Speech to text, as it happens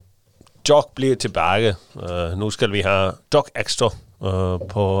Jock bliver tilbage. Nu skal vi have Jock Extra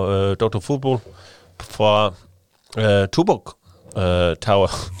på Dr. Fodbold fra Tuborg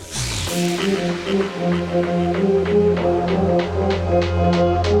Tower.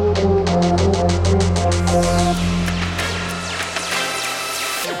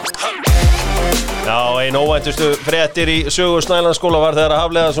 Já, einn óvæntustu fréttir í sögu Snælandsskóla var þegar að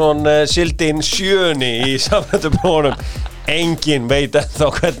Hafliðason sigldi inn 7. í samrættuprófunum. Enginn veit ennþá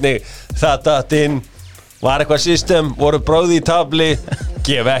hvernig það datt inn. Var eitthvað system, voru bröð í tabli,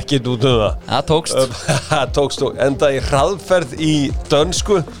 gef ekkert út það. Það tókst. Það tókst og enda í hraðferð í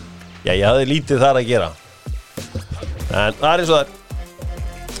dönsku. Já, ég hafði lítið þar að gera. En það eins og það.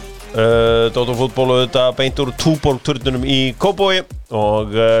 Dr. Fútból og þetta beint úr Túborg-turnunum í Kópavogi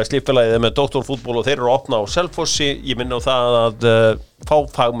og slíffélagið með Dr. Fútból og þeir eru að opna á Selfossi. Ég minni á það að fá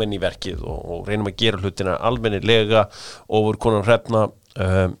fagmenn í verkið og reynum að gera hlutina almennilega. Ofur konan Hrefna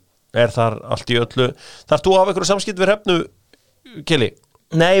þar allt í öllu. Þarf þú að hafa einhverju samskipt við Hrefnu, Kili?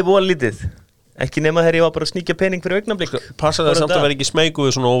 Nei, voða lítið. Ekki nema þegar ég var bara að sníkja pening fyrir augnablik. Passa það samt að vera ekki smeyku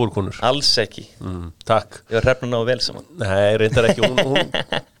við svona ofurkonur? Alls ekki. Takk. Ég var Hrefna náðu vel saman. Nei, reyndar ekki.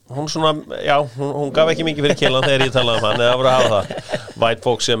 Hún svona, já, hún gaf ekki mikið fyrir Kjelan þegar ég talaði hann, eða að hafa það. White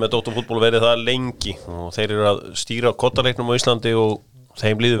Fox sem með Dr. Fútból verið það lengi og þeir eru að stýra kottaleiknum á Íslandi og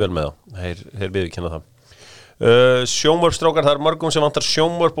þeim líður vel með það. Þeir viðurkenna það. Sjónvörpstrákar, það er mörgum sem vantar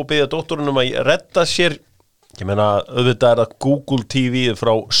sjónvörp og biðja dótturinn að redda sér. Ég meina, auðvitað það Google TV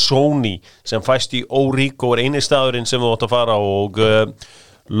frá Sony sem fæst í Órigó eini staðurinn sem við átt að fara og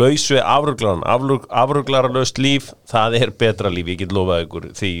laus við afruglaralaust líf, það betra líf, ég get lofað ykkur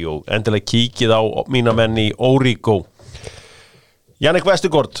því og endilega kíkið á mína menn í Órigó. Jannik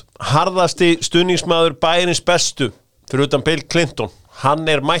Vestergaard, harðasti stuðningsmaður bæjarins bestu fyrir utan Bill Clinton, hann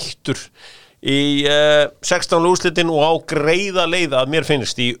mættur í 16 úrslitin og á greiða leið að mér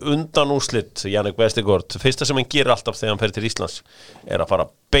finnst í undan úrslit. Jannik Vestergaard, fyrsta sem hann gerir alltaf þegar hann fer til Íslands að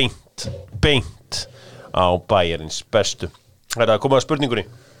fara beint á bæjarins bestu. Það að koma að spurningunni,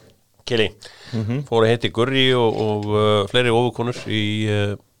 Kili. Fóru að heiti Gurri og fleiri ofurkonur í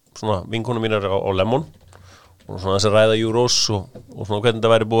svona vinkonum mínar á Lemon og svona þess að ræða Euros og svona hvernig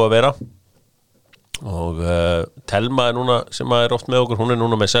það væri búið að vera. Og Telma núna sem oft með okkur, hún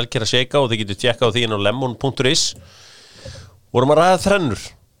núna með Selkjara Shake og þið getur tjekkað á því inn á lemon.is. Vorum að ræða þrennur.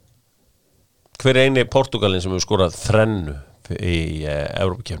 Hver eini Portugalinn sem hefur skorað þrennu í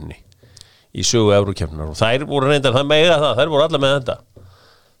Evrópukeppninni, í sögu Evrópukeppninnar og þær voru reyndar, það mega það, þær voru allar með þetta.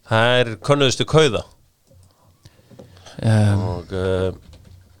 Þær könnuðustu kauða. Og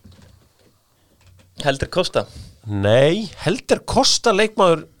Helder Costa. Nei, Helder Costa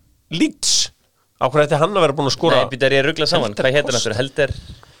leikmaður Leeds. Á hverju ætti hann að vera búin að skora? Nei, býtar ég að rugla saman. Hvað heitir hann? Helder?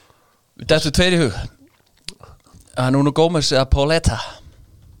 Þetta tveir í hug. Nuno Gómez eða Pauleta.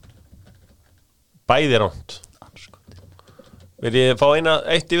 Bæði ránt. Vil ég fá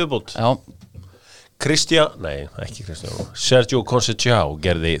eitt í viðbútt? Já. Sergio Conceição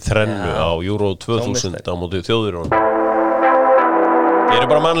gerði þrennu á Euro 2000 á móti Þjóðverjunum. Þeir eru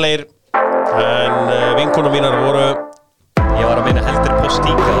bara mannlegir en vinkonum mínar voru Ég var að meina Helder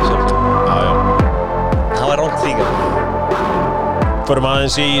Postíka Já. Það var ránt líka. Förum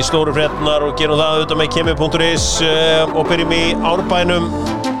aðeins í stóru fréttirnar og gerum það auðvitað með kemi.is og byrjum í Árbænum.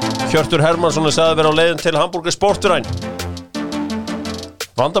 Hjörtur Hermannsson sagði vera á leiðin til Hamburger Sportverein.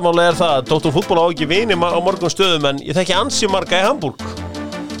 Vandamáli það að Dr. Fútból á ekki vini á morgun stöðum en ég þekki ansi marga í Hamburg.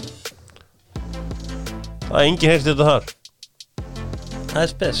 Það enginn heyrt þetta þar. Það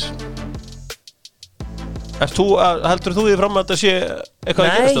spes. Heldur þú því fram að þetta sé eitthvað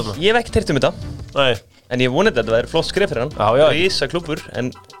að gerast þarna? Nei, ég hef ekki heyrt þetta. Nei. En ég vonið þetta flott skref fyrir hann. Já. Rísa klúbbur,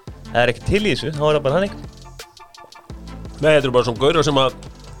 en það ekki til í þessu, þá það bara hann ekki. Nei, þetta bara svona gaurar sem að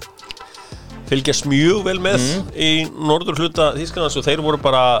fylgjast mjög vel með í norður hluta Þýskalands og þeir voru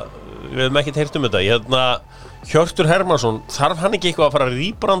bara, við hefum ekkert heyrt þetta. Hjörtur Hermannsson, þarf hann ekki eitthvað að fara að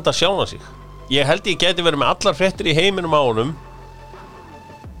rýbranda sjálfan sig? Ég held ég geti verið með allar fréttir í heiminum á honum.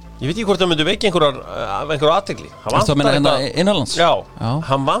 Ég veit ekki hvort það myndi vekja einhverju athygli. Það meina hérna innanlands? Já,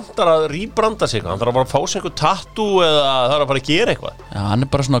 hann vantar að rýbranda sig. Hann þarf að fara að fá sig einhver tattoo eða þarf að fara að gera eitthvað. Já, hann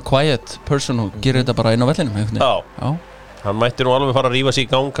bara svona quiet person og gerir þetta bara inn á vellinum. Já. Hann mætti nú alveg fara að rífa sig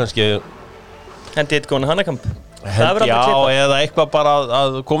í gang kannski. Hendi eitt góðan hannakamp. Já, eða eitthvað bara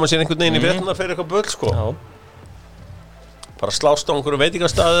að koma sér einhvern veginn í fréttunar fyrir eitthvað böll, sko. Já. Bara slást á einhverju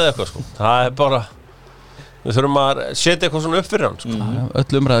veitingastaði eða eitthvað, sko. Það bara, við þurfum að setja eitthvað svona upp fyrir hann, sko.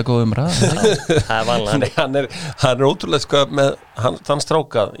 Öll umræða, góð umræða. Það vanlega. Hann ótrúlega, sko, með þann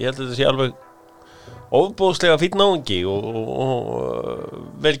stráka. Ég held að þetta sé alveg ofbóðslega fínn náungi og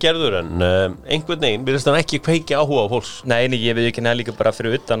vel gerður en einhvern veginn virðist hann ekki kveikja áhuga á fólks. Nei, ég veit ekki líka bara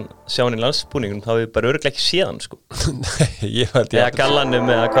fyrir utan sjá hann í landsbúningunum, þá hefur við bara örugglega ekki séð hann sko. Ég held ég Eða gallanum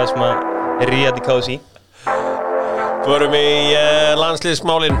eða hvað sem að ríða í KSÍ. Förum í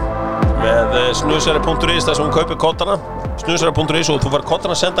landsliðsmálin með snusari.is þar sem hún kaupir kottana snusari.is og þú fær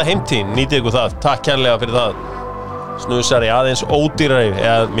kottana að senda heimtíðin, nýtið ykkur það, takk kærlega fyrir það. Snusari aðeins ódýrari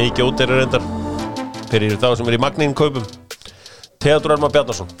eða mikið ódýrari reyndar fyrir þá sem í magnín kaupum. Theodór Elmar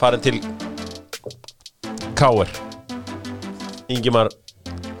Bjarnason farin til KR. Ingimar,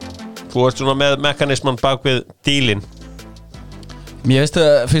 þú ert svona með mekanisman bak við dílin. Mér veist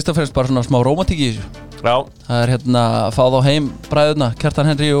fyrst og fremst bara svona smá rómantík í þessu. Já. Það er að fá þá heim bræðurna, Kjartan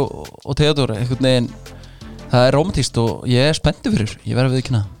Henry og Theodór, einhvern veginn. Það er rómantískt og ég er spenntur fyrir, ég verð að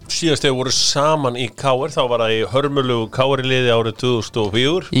viðurkenna. Síðast þegar voru saman í KR, þá var það í hörmulegu KR-liði árið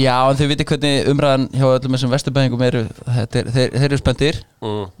 2004. Já, en þau viti hvernig umræðan hjá öllum þessum vesturbæðingum eru, þeir eru spenntir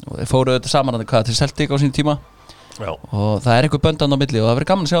og þeir fóru þetta saman til Celtic á sín tíma. Já. Og það er einhver böndan á milli og það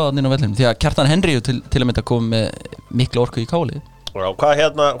verður gaman að sjá það inn á vellinum því að Kjartan Henry til að mynda komið með miklu orku í KR-liði. Já,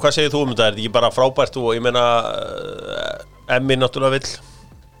 hvað segir þú um þetta? Er þetta ekki bara frábært og ég meina Emmi náttúrulega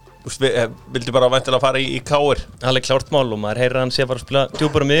vildi bara væntanlega fara í KR? Alveg klárt mál og maður heyrir hann sé að fara að spila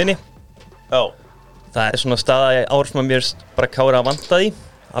djúpar á miðjunni. Já. Það er svona staða í ár sem að mér bara KR að vanta því.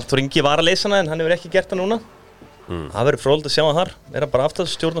 Artur Ingi var að leysa hana en hann hefur ekki gert það núna. Það verður fróðilegt að sjá hann þar. Er hann bara aftur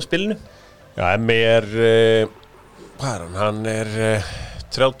að stjórna spilinu? Já, Emmi hvað er hann? Hann er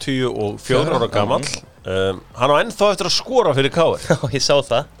 34 ára gamall. Hann á ennþá eftir að skora fyrir KR. Já, ég sá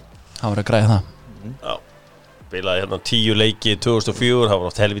það. Hann verður að græða það. Já. Spilaði 10 leiki 2004, það var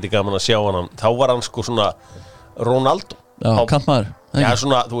oft helviti gaman að sjá hann. Þá var hann sko svona Ronaldo. Já, kantmaður. Já,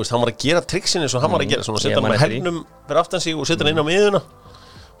 svona, þú veist, hann var að gera triksinni svo hann var að gera, svona setja hann með hernum fyrir aftan sig og setja hann inn á miðuna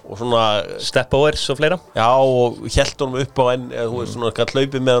og svona step overs og fleira. Já, og hélt honum upp á þú veist, svona gætt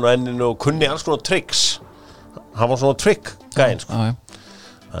hlaupið með hann á enninu og kunni alls konar triks. Hann var svona trick gæinn, sko. Já.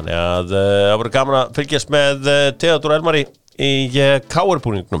 Þannig að það voru gaman að fylgjast með Theodór Elmari í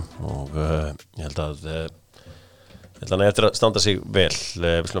KR-búningnum og ég held að hann eftir að standa sig vel.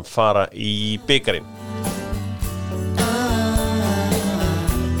 Við slum fara í bikarinn.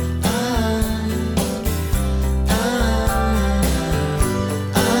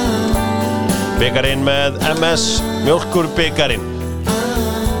 Bikarinn með MS Mjólkurbikarinn.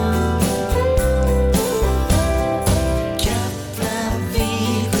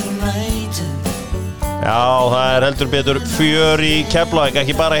 Já, það er heldur betur fjör í Keflavík,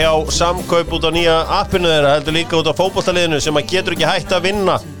 ekki bara hjá Samkaup út á nýja appinu þeirra, heldur líka út á fótboltaliðinu sem að getur ekki hætt að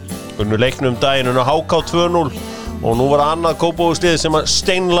vinna. Unnu leiknum daginn, unnu HK 2-0 og nú var annað Kópavogslið sem að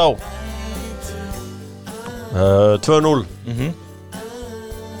steinlá 2-0.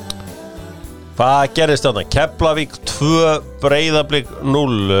 Hvað gerðist þarna? Keflavík 2, Breiðablik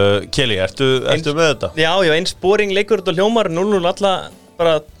 0. Keli, ertu með þetta? Já, eins boring leikur út á hljómar 0-0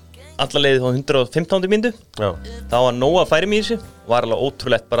 alla leiðið á 115. mínútu. Já. Það var nóg að færi í þessu. Var alveg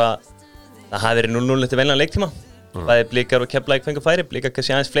ótrúlegt bara það hafi verið 0-0 eftir venlega leiktíma. Bæði Blikar og Keflavík fengu færi, Blikar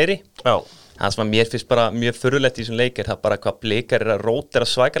kannski aðeins fleiri. Já. Það sem að mér finnst bara mjög furðulegt í þessum leik er það bara hvað Blikar að rótera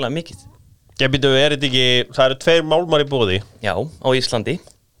svakalega mikið. Ég býtu, það eru 2 málmar í boði. Já, á Íslandi.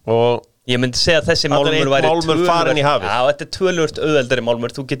 Og ég myndi segja að þessi málmur væri málmur farin í hafið. Já, þetta er töluvert auðveldari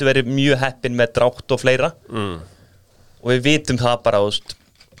málmur. Þú getur verið mjög heppinn með drátt og fleira. Og við vitum það bara,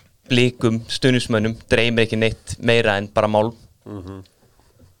 Blikum, stuðningsmönnum dreymir ekki neitt meira en bara málm.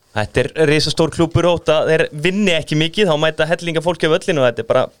 Þetta er risastór klúbbur og þeir vinni ekki mikið, þá mæta hellinga fólki af öllinu og þetta er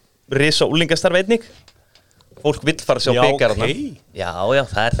bara risa úlingastarf einnig. Fólk vill fara að sjá bikar þarna. Já,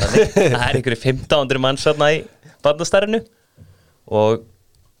 það er þannig. Það er einhverju 1500 manns þarna í barnastarfinu og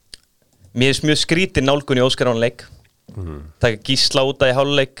mér er mjög skrítið nálgun í Óskaránleik. Taka Gísla út í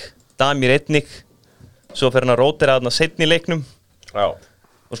hálfleik, Damir einnig, svo fer hann að rótera þarna seinni í leiknum. Já.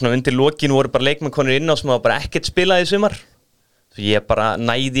 Og svona undir lokin voru bara leikmannkonur inn á sem var bara ekkert spilað í sumar. Svo ég bara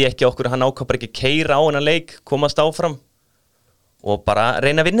næði ekki okkur, hann ákvað bara ekki keyra á hennar leik, komast áfram og bara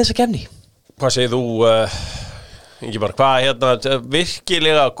reyna að vinna þessa keppni. Hvað segir þú, Ingimar,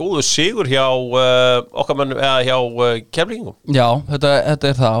 virkilega góðu sigur hjá okkar mönnum eða hjá Keflvíkingum? Já,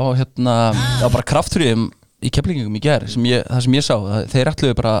 þetta er það og það var bara krafturinn í Keflvíkingum í gær, það sem ég sá. Þeir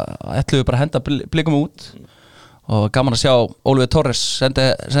ætluðu bara að henda Blikum út. Og gaman að sjá Ólfur Torres sendi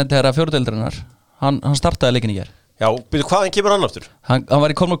herra fjóruðdeildarinnar. Hann startaði leikin í gær. Já, byrju, hvaðan kemur hann aftur? Hann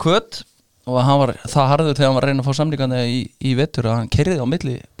var í Kolmar Kvöt og hann var það harður þegar hann var að reyna að fá samlíkandi í vetur að hann keyrði á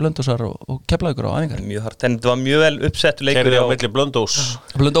milli Blöndósar og Keflavíkur á æfingar. Mjög hart, en þetta var mjög vel uppsettu leikur. Keyrði á milli Blöndós.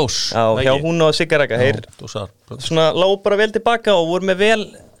 Já, hjá hún og Siggaraka. Svona lág bara vel tilbaka og voru með vel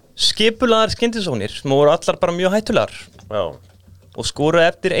skipulaðar skyndisóknir sem voru allar bara mjög hættulegar Já, og skoru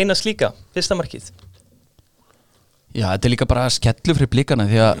eftir eina slíka fyrsta markið. Já, þetta er líka bara skellu fyrir Blikana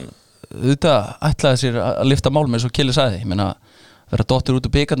því að auðvitað ætlaði sér að lifta mál með eins og Kili sagði. Ég meina, vera dottir út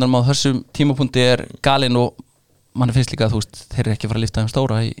úr bikarnum á þessum tímapunkti er galinn og manni finnst líka að þú veist, þeir eru ekki að fara að lifta þeim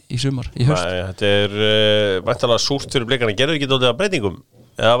stóra í sumar, í haust. nei, þetta er væntanlega súrt fyrir Blikana. Gerðu ekki dálítið að breytingum?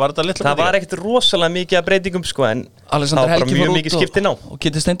 Eða var þetta litla Það var ekkert rosalega mikið að breytingum sko, en Alexander það var bara Helgi mjög fór mikið út skipti ná. og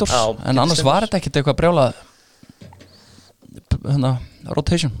Kiddi Steindors, Já, en Kiddi annars Steindors. var þetta ekkert eitthvað brjálað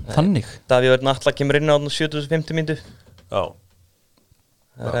rotation, þannig. Davíð Örn Atla kemur inn á 75. mínútu. Já.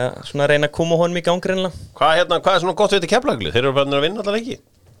 Það er svona að reyna að koma honum í gang reynilega. Hvað er svona gott við þetta Keflavík? Þeir eru bara að vinna allar leiki.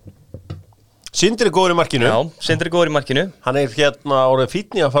 Sindri er góður í markinu. Já, Sindri góður í markinu. Hann er orðið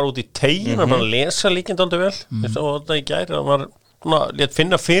fínni að fara út í tegin, hann var að lesa líkinn dálítið vel. Ég sá þetta í gær, hann var lét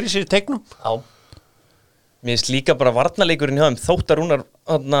finna fyrir sér í tegnum. Já. Mér finnst líka bara varnarleikurinn hjá þeim, þótt að Rúnar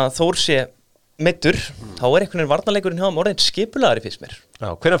Þór sé meiddur, þá er einhvern veginn varnarleikurinn hjá þeim orðin skipulaðari fyrst mér. Já,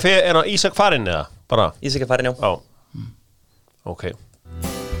 hvernig er hann Ísak farinn eða? Bara? Ísak er farin já. Já. Ok.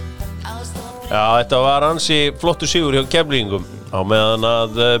 Já, þetta var ansi flottur sigur hjá Keflvíkingum á meðan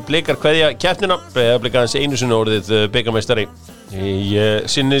að Blikar kveðja keppnina. Blikar aðeins einu sinni orðið bikarmeistari í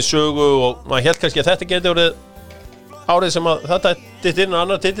sinni sögu og maður hélt kannski að þetta geti orðið árið sem að þetta ditt inn og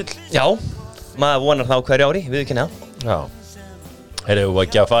annar titill. Já, maður vonar þá hverju ári, viðurkenna. Já. Erum við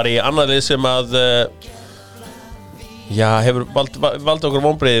ekki að fara í annar lið sem að hefur vald okkur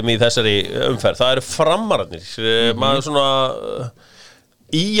vonbrigðum í þessari umferð. Það eru Framararnir. Maður svona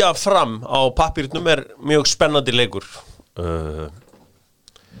Fram á pappírnum er mjög spennandi leikur.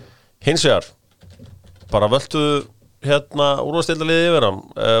 Hins vegar bara völdu úrvalsdeildarliðið yfir hann.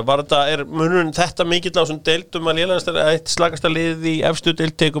 Er munurinn þetta mikill á svona deildum að eitt slagasta lið í efstu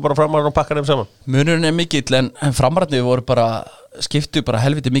deild tekur bara Framarar og pakkar þeim saman? Munurinn er mikill en Framararnir voru bara skiptu bara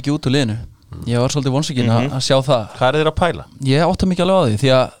helviti mikið út úr liðinu. Ég var svolítið vonsvikinn að sjá það. Hvað er þeir að pæla? Ég átta mikið alveg á því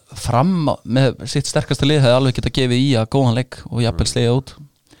því að Fram með sitt sterkasta lið hefði alveg getað gefið í að góðan leik og jafnvel slegið út.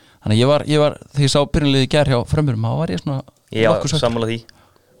 Þannig að ég var þegar ég sá byrjunliðið í gær hjá Frömmurum, þá var ég svona Já, sammála því.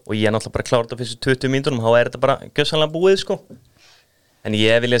 Og ég er náttúrulega bara klárt á fyrstu 20 mínútunum, þá er þetta bara gjörsamlega búið sko. En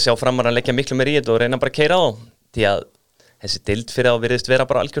ég vilja sjá Framarar leggja miklu meir í þetta og reyna bara að keyra á þá. Því að þessi deild fyrir á virðist vera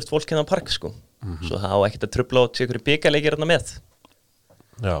bara algjört fólk hérna á park sko. Svo það á ekkert að trufla og tjekkur bikarleikir hérna með.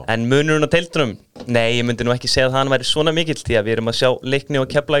 Já. En munurinn á deildunum, nei, ég myndi nú ekki segja að hann væri svona mikill því að við erum að sjá Leikni og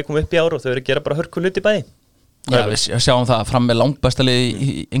Keflavík koma upp í ár og þau eru að gera bara hörku hluti bæði. Já, við sjáum það Fram með langbæsta lið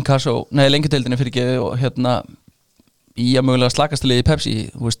í Inkasso, lengjudeildinni fyrir ekki og í að mögulega slakasta lið í Pepsi,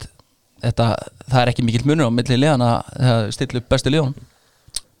 þú veist, það er ekki mikill munur á milli liðana að stilla upp bestu liðunum.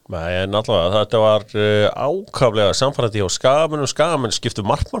 Nei, en allavega, þetta var ákaflega samfærandi á Skagamenn skiptu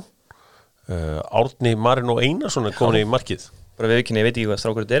markmann. Árni Marino Einarsson er komin í markið. Bara viðurkenni, ég veit ekki hvað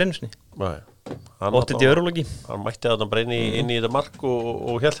strákur þetta er einu sinni. Nei. 80 eurológi. Hann mætti að hann breyni inn í þetta mark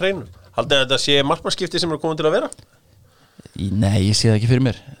og hélt hreinu. Haldið að þetta sé markmannskipti sem er komin til að vera? Nei, ég sé það ekki fyrir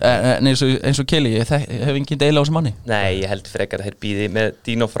mér. En eins og Keli, ég hef engin deila á þessu manni. Nei, ég held frekar að þeir býði með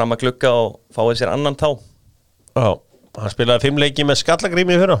Dino fram að glugga og fáið sér annan tá. Já, hann spilaði 5 leiki með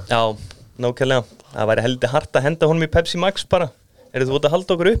skallagrími í fyrra. Já, nákvæmlega. Það væri heldur hart að henda honum í Pepsi Max bara. Eru þú út að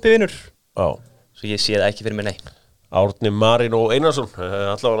halda okkur uppi, vinur? Já. Svo ég sé það ekki fyrir mig, nei. Árni Marino Einarsson,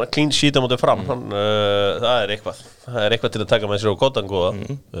 allavega clean sheet á móti Fram. Það er eitthvað til að taka með sér á kottan góða.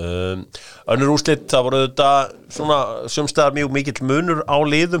 Önnur úrslit, það voru þetta svona sumstaðar mjög mikill munur á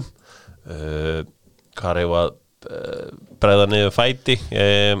liðum. Hvað er að bregða niður fæti?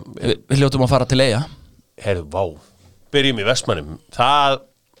 Við hljótum að fara til Eyja. Heyrðu, vá, byrjum í Vestmannum. Það,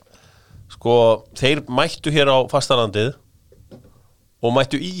 sko, þeir mættu hér á fastalandið og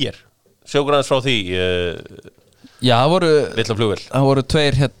mættu í hér. Sjókur aðeins frá því, Já, litla flugvél. Það voru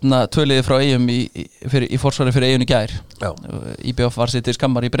tvö liðið frá Eyjum í forsvari fyrir Eyjun í gær. Já. IBF var sitt í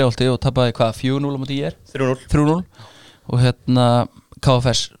skammar í Breiðholti og tapaði 4-0 á móti IR? 3-0. 3-0 og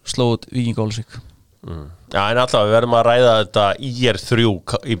KFS sló út Víking Ólafsvík. Já, en alltaf við verðum að ræða þetta IR 3,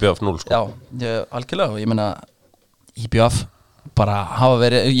 IBF 0 sko. Já, algjörlega og ég meina IBF bara hafa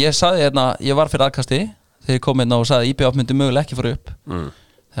verið, ég sagði ég var fyrir aðkasti þegar ég kom og sagði IBF myndi mögulega ekki fara upp.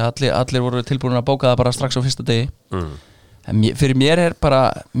 Þegar allir voru tilbúin að bóka það bara strax á fyrsta degi. En fyrir mér er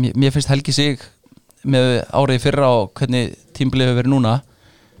bara, mér finnst Helgi Sig með árið fyrra og hvernig tímabilið hefur verið núna,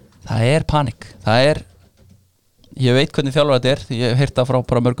 það er panik. Ég veit hvernig þjálfur þetta er, því ég hef heyrt það frá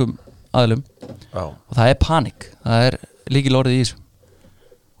bara mörgum aðlum. Já. Og það er panik, það er lykilorðið í þessu.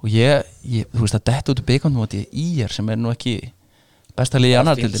 Og þú veist að detta út úr bikarnum og þetta er IR sem er nú ekki besta lið í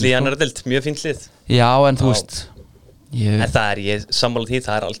annar deild. Fínt lið í annar deild, mjög fínt lið. Já, en þú veist En það er, ég sammála því,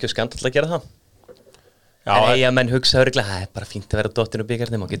 það er algjör skandall að gera það. Já, En eiga menn hugsa örgulega, það er bara fínt að vera dottin og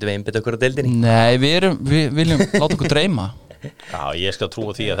byggarnir, og getum við einbytt okkur á deildinni. Nei, við viljum láta okkur dreyma. Já, ég skal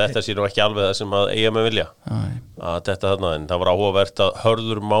trúa því að þetta sé nú ekki alveg það sem að eiga með vilja að þetta þarna, en það var áhugavert að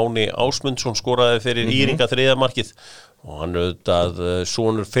Hörður Máni Ásmundsson skoraði fyrir Íringa 3. markið og hann auðvitað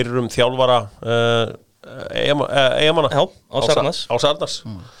sonur fyrrum þjálfara eigamanna Já, Ási Arnars.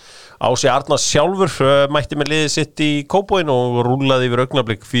 Ási Arnars sjálfur mætti með liðið sitt í Kópavogi og rúllaði yfir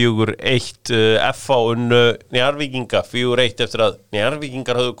augnablik 4-1 FH unnu Njarðvíkinga 4-1 eftir að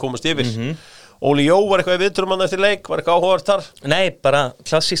Njarðvíkingar höfðu komast yfir. Óli Jó var eitthvað í viðtölum hann eftir leik, var eitthvað áhugavert þar? Nei, bara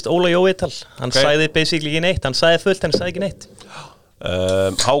klassíst Óla Jó-viðtal. Hann sagði basically ekki neitt, hann sagði fullt, hann sagði ekki neitt.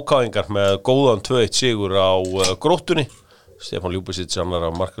 Hákáingar með góðan 2-1 sigur á Gróttunni. Stefán Ljúbisits annar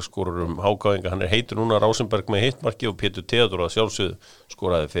af markaskorurum Hákáinga, hann heitur núna Rásenberg með hittmarki og Pétur Theodor að sjálfsögðu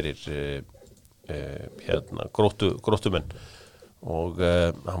skoraði fyrir Gróttumenn og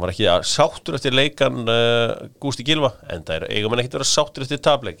hann var ekki sáttur eftir leikan Gústi Gylfa, en það eiga menn ekki vera sáttur eftir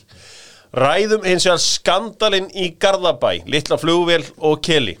tapleik. Ræðum hins vegar skandalinn í Garðabæ, litla flugvél og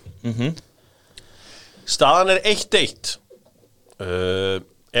Keli. Staðan er 1-1.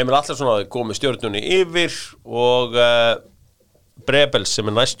 Emil Allarsson hafði komið stjörnunni yfir og Brebels sem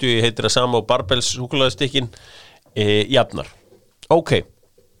er næstu heitir að sama og Barbels súkkulaðistykkin jafnar. Ok,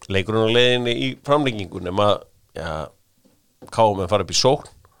 leikurinn á leiðinni í framlengingu nema KM fara upp í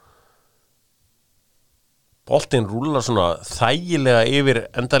sókn. Boltinn rúlar svona þægilega yfir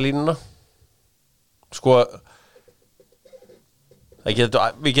endalínuna. Sko við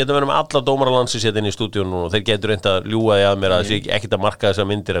getum verið með alla dómaralandsins hérna inn í stúdíunum og þeir getur reynt að ljúga því að mér að það sé ekkert að marka þessar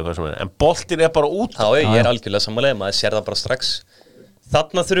myndir eitthvað sem er, en boltinn er bara út. Já, ég er algjörlega sammála, maður sér það bara strax.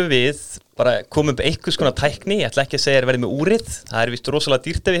 Þarna þurfum við bara komum upp einhvers konar tækni, ég ætla ekki að segja að verði með úrið, það er víst rosalega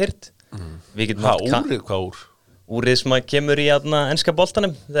dýrt ef ég heyrt. Hvað úr? Úrið sem að kemur í enska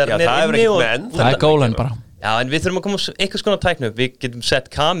boltanum. Já, það er ekki með enda. Það er gólan bara. Já, en við þurfum að koma einhvers konar tækni upp, við getum sett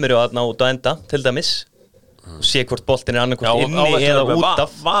kameru þarna út á enda, til dæmis. Og sé hvort boltin er annarkvort inni eða út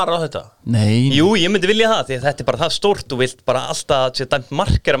af. Var á þetta? Nei. Jú, ég myndi vilja það, því að þetta er bara það stórt og vilt bara alltaf að sé dæmt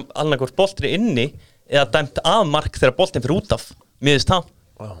mark er annarkvort boltin er inni eða dæmt af mark þegar boltin fyrir út af. Mér finnst það.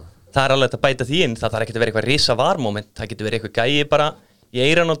 Það er alveg að bæta því inn, það þarf ekki að vera eitthvað risa varmoment, það getur verið eitthvað gæi bara í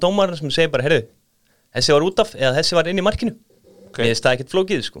eiran á dómarinn sem segir bara, heyrðu, þessi var út af eða þessi var inn í markinu. Mér finnst það ekkert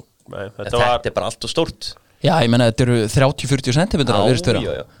flókið, sko. Nei, þetta er bara allt og stórt. Já, ég meina þetta eru 30-40 cm að virðist vera.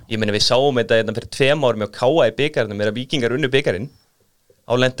 Já. Ég meina við sáum þetta fyrir 2 árum með K.A. í bikarnum, meira Víkingar unnu bikarinn.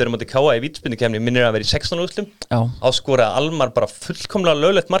 Á lendurum átti K.A. í vítspyrnukefni, minnir að vera í 16 úrslitum. Áskoraði Almar bara fullkomlega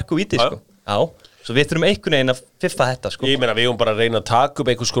löglegt mark og víti, sko. Já. Svo við þurfum einhvern veginn að fiffa þetta, sko. Ég meina við höfum bara að reyna að taka upp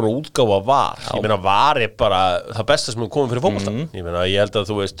einhvers konar útgáfa VAR. Ég meina VAR er bara það besta sem komið fyrir fótbolta. Ég meina ég held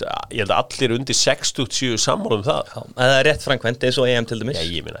að þú veist, ég held að allir undir 60 séu sammála um það. Já, það er rétt framkvæmt eins og EM til dæmis. Já,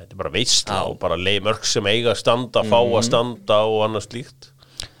 ég meina þetta er bara veistla og bara mörg sem eiga að standa, fá að standa og annað slíkt.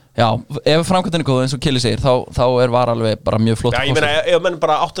 Já, ef framkvæmdin er góð eins og Kili segir þá er VAR alveg bara mjög flott. Já, ég meina ef menn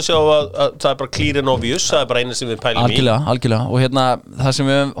bara átt að sjá að það er bara clear and obvious, það er bara eina sem við pælum í. Algjörlega, og hérna það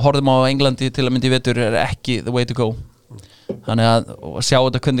sem við horfum á Englandi til að myndi í vetur er ekki the way to go. Þannig að sjá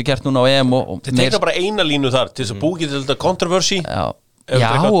þetta hvernig gert núna á EM og þið teikna bara eina línu þar til þess að búið til þetta controversy. Já,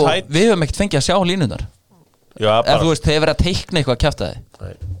 og við höfum ekkert fengið að sjá línunar. Já, bara. Ef þú veist, þeir verið að teikna eitthvað að kjafta þig.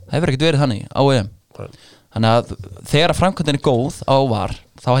 Það hefur ekkert verið þannig á EM. Þannig að þegar framkvæmdin er góð á VAR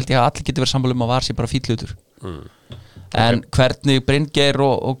þá held ég að allir getur verið sammála um að VAR sé bara fínn hlutur. En hvernig Bryngeir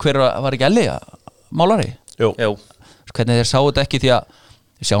og hver var ekki Elli málari? Jú. Hvernig þeir sáu þetta ekki því að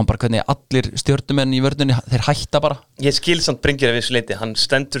við sjáum bara hvernig allir stjörnumenn í vörninni þeir hætta bara. Ég skil samt Bryngeir að vissu leyti, hann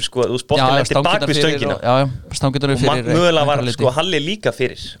stendur sko úr boltinn eftir bak við stöngina. Já, stangitur við fyrir. Og mögulega var sko Halli líka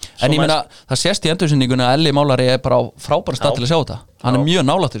fyrir. En ég meina, það sést í endursynningunni að Elli málari er bara á frábæran stað til að sjá þetta. Hann er mjög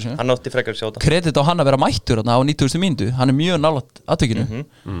nálægt þessu. Hann átti frekar að sjá þetta. Kredit á hann að vera mættur á 90. mínútu. Hann er mjög nálægt atvikinu.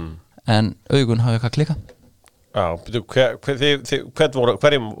 En augun hafa eitthvað klikkað. Já,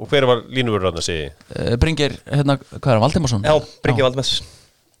 hver var línuvörður að segja? Bryngeir, hérna, hvað er Valdimarsson? Já, Bryngeir Valdimarsson.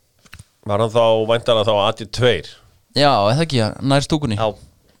 Var hann þá væntanlega þá AD2? Já, eða ekki, nær stúkunni. Já.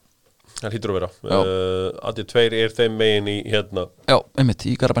 Það hlýtur að vera. AD2 er þeim megin í hérna. Já, einmitt,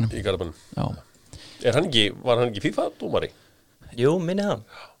 í Garabænum. Í Garabænum. Já. Var hann ekki FIFA-dómari? Jú, minni það.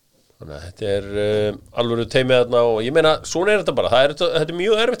 Þannig að þetta er alveg teimið þarna og ég meina, svona er þetta bara. Þetta er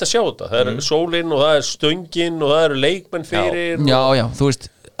mjög erfitt að sjá þetta. Það er sólinn og það er stöngin og það eru leikmenn fyrir. Já, þú veist,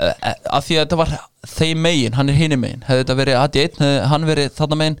 af því að þetta var þeim megin, hann er hinum megin. Hefði þetta verið AD1, hefði hann verið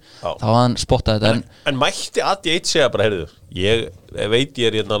þarna megin, þá hafði hann spottað þetta. En mætti AD1 segja bara, heyrðu, ég veit ég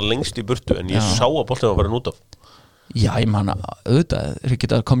er hérna lengst í burtu, en ég sá að boltinn var bara út af. Já, ég manna, auðvitað, þeir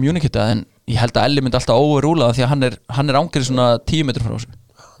geta að communicata, en ég held að Elli myndi alltaf overrúla það því að hann er ángrið svona 10 metrur frá þessu.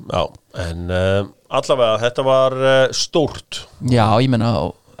 Já, en allavega þetta var stórt. Já, ég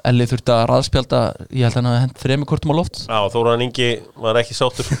meina Elli þurfti að raðspjalda, ég held að hann hafi hent 3 kortum á loft. Já, Þóran Ingi var ekki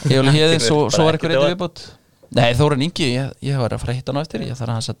sáttur. Ég vil héði, svo Bara var ekki eitthvað það. viðbót. Nei, Þóran Ingi, ég var að fara að hitta hann á eftir, ég þarf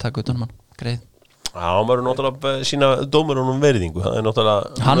að hans að taka utan hann, greið. Já, hann verður náttúrulega sína dómurunum veriðingu. Það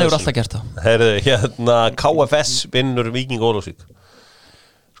náttúrulega Hann hefur alltaf gert það. Herðu, hérna KFS vinnur Víking Ólafsvík.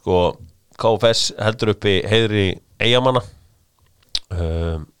 Sko, KFS heldur uppi heiðri Eyjamanna.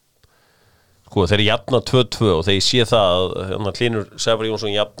 Sko, þeir jafna 2-2 og þegar ég sé það að Hlynur Sævar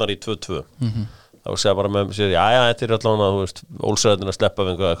Jónsson jafnar í 2-2 þá segja bara með sér, já, þetta er allavega, þú veist, Ólsræðin að sleppa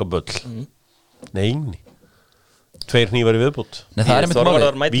við eitthvað böll. Nei. 2 hnífar í viðbútt. Nei, það er einmitt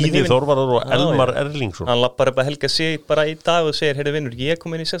málið. Víðir Þorvarðar og Elmar Erlingsson. Hann lappar upp að helga sig bara í dag og segir, heyrðu vinnur, ég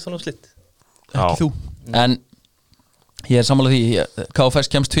kom inn í 16 úrslit. Ekki þú. En ég er sammála því,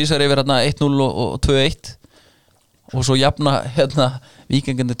 KFS kemst tvísar yfir hérna 1-0 og 2-1 og svo jafna hérna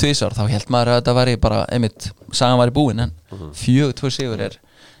Víkingandi tvísar, þá held maður að þetta væri bara einmitt, sagan væri búin, en 4-2 sigur er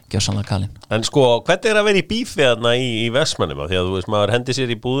gjössanlega kalinn. En sko, hvernig er að vera í bífi þarna í Vestmannum? Því að þú veist, maður hendi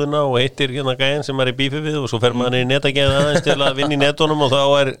sér í búðina og hittir hérna gæðin sem er í bífi við og svo fer maður í netagæðin aðeins til að vinna í netunum og þá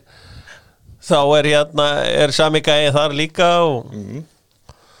er hérna, er sami gæði þar líka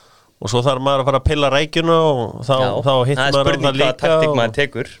og svo þarf maður að fara að pilla rækjuna og þá hittir maður það líka. Það er spurning hvaða taktík maður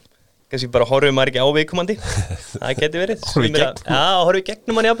tekur. Kanski bara horfum maður ekki á viðkomandi. Það geti verið. Horfum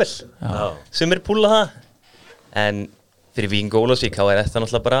gegnum hann jafnvel. Sumir púla það. En fyrir Víking Ólafsvík þá er þetta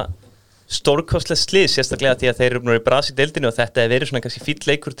náttúrulega bara stórkostlegt slys, sérstaklega því að þeir eru í brasi í deildinni og þetta hefur verið svona kannski fínn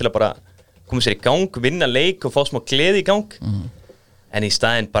leikur til að bara koma sér í gang, vinna leik og fá smá gleði í gang. En í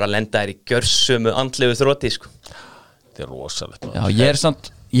staðinn bara lenda þær í gjörsömu andlegu þroti, sko. Þetta er rosalegt. Já,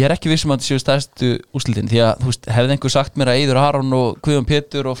 ég er ekki vissum að þetta séu stærstu úrslitin því að, þú veist, hefði einhver sagt mér að Eiður Aron og Guðjón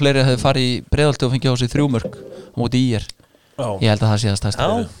Pétur og fleiri hefði farið í Breiðholti og fengið á sig 3 mörk á móti ÍR. Ég held að það sé að stærstu. Já,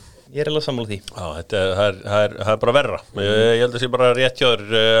 ég er alveg sammála því. Já, það er bara verra. Ég held að það sé bara rétt hjá þér.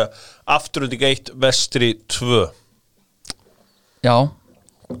 Afturölding 1, Vestri 2. Já.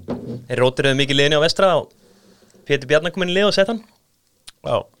 Þeir rótiruðu mikið liðinni á vestra og Pétur Bjarnar kom inn í lið og sett hann.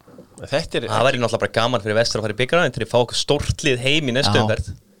 Já. Það væri náttúrulega bara gaman fyrir vestra að fara í byggarna til að fá okkur stórt lið heim í næstu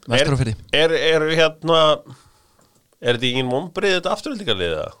umferð. Vestur og fyrir. Er þetta ingen vonbrigði þetta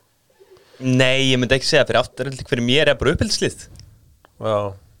afturöldingarlið? Nei, ég myndi ekki segja fyrir afturölding fyrir mér er bara uppbyldslið.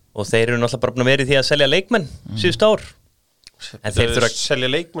 Já. Og þeir eru náttúrulega bara búin að vera í því að selja leikmenn síðustu ár. En þeir þurfa að selja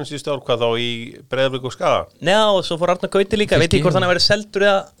leikmenn síðustu ár, hvað þá í Breiðablik og Skaga? Já, og svo fór Arnar Gauti líka, veit ekki hvort hann að vera seldur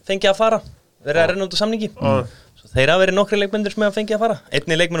eða fengi að fara, verið að renna út á samningi. Þeir hafa verið nokkri leikmennir sem hafa fengið að fara.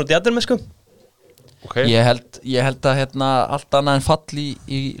 Einni leikmenn út í Aðurmesku. Okay. Ég held að allt annað en fall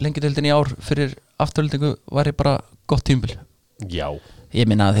í lengjudildinni í ár fyrir afturöldingu væri bara gott tímabil. Já. Ég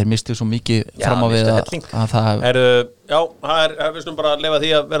minna að þeir mistu svo mikið fram á við að það Já, það er við slum bara að lefa því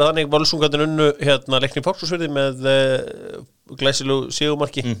að vera þannig Völsungarnir unnu leikni Fársúsfirði með glæsilegu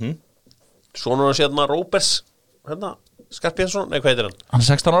sigumarki. Svona hann Róberts Skarpjensson, nei, hvað heitir hann? Hann er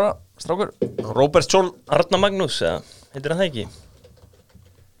 16 ára, strákur. Róbertsson. Arnar Magnús, heitir hann það ekki?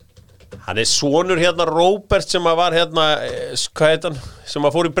 Hann er sonur Róbert sem að var hvað heit hann? Sem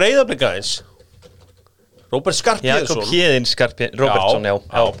að fór í Breiðablik aðeins. Róbert Skarpjensson. Jakob Héðinn Róbertsson, já.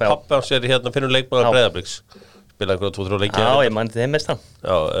 Pappi hans er finnur leikmaður Breiðabliks. Spilaði einhverja 2-3 leiki. Já, ég mann þeim mest hann.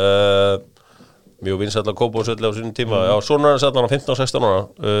 Já, mjög vinsæll að Kópavogsvelli á sínum tíma. Já, sonur hans hann 15 og 16 ára.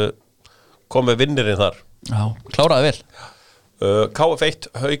 Kom með vinnirinn þar. Já, kláraði vel. KF 1,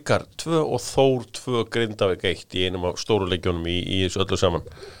 Haukar 2 og Þór 2, Grindavík 1 í einum af stóru leikjónum í þessu öllu saman.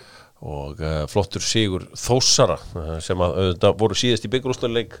 Og flottur sigur Þórsara sem að voru síðast í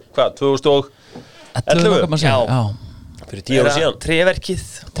byggarúrslagleik, hvað, 2011? Já. Fyrir 10 ára síðan.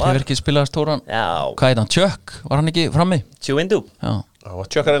 Tréverkið spilaði stóran. Já. Hvað heit hann, Chuck? Var hann ekki frammi? Tjúindu. Já. Það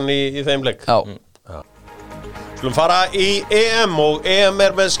var Chuckarinn í þeim leik. Já. Skulum fara í EM og EM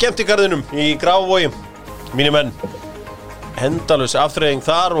er með skemmtigarðinum í Grafarvogi. Mínir menn, endalaus afþreying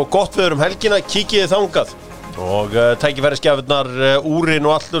þar og gott veður helgina, kíkið þangað. Og tækifærisgjafirnar, úrin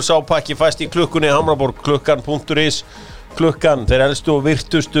og allur sápakki fæst í klukkunni Hamraborg, klukkan.is, klukkan, þeir elstu og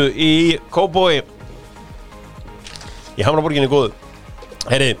virtustu í Kópavogi. Í Hamraborginni góðu.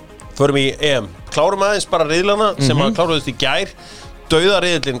 Heyri, förum í EM. Klárum aðeins bara riðlana sem að kláruðist í gær.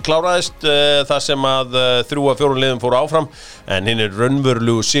 Dauðariðillinn kláraðist þar sem að 3 af 4 liðum fóru áfram en hinn er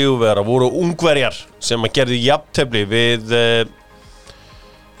raunverulegur sigurvegara voru Ungverjar sem að gerðu jafntefli við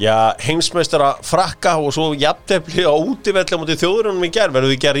heimsmeistara Frakka og svo jafntefli á útivelli á móti Þjóðurunum í gær.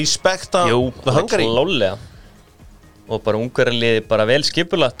 Verður þið ekki að respekta Hungary? Jú, klálega. Og bara Ungverjarliði bara vel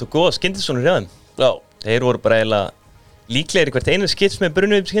skipulagt og góða skyndisónur hjá þeim. Já. Þeir voru bara eiginlega líklegir hvert einu skits með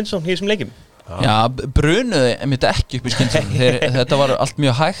Bruno Skyndisón í þessum leikjum. Já, brunuði einmitt ekki upp í skynsum þetta var allt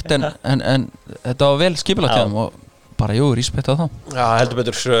mjög hægt en þetta var vel skipulagt hjá þeim og bara jú, respekt á þá. Já, heldur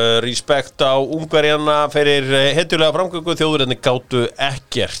betur, respekt á Ungverjana fyrir hetjulega framgöngu, þjóðurinni gátu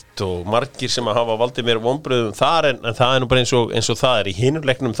ekkert og margir sem að hafa valdið mér vonbrigðum þar en það er nú bara eins og það í hinum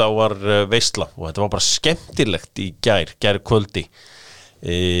leiknum þá var veisla og þetta var bara skemmtilegt í gær kvöldi.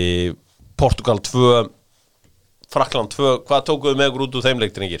 Portugal 2, Frakkland 2, hvað tókuðu með ykkur út úr þeim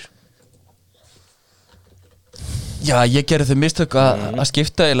leikdrengir? Já, ég gerði þau mistök að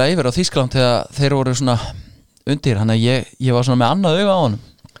skipta eiginlega yfir á Þýskaland þegar þeir voru svona undir, þannig að ég var svona með annað auga á honum.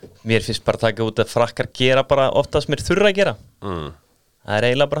 Mér finnst bara að taka út að frakkar gera bara oftast mér þurra að gera. Það er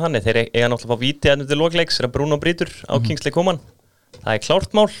eiginlega bara hann. Þeir eiga náttúrulega að fá víti að til lokleiks þegar Bruno brýtur á Kingsley Coman. Það er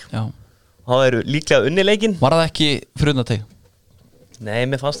klárt mál. Já. Og það eru líklega unni leikinn. Var það ekki fyrir undan teg? Nei,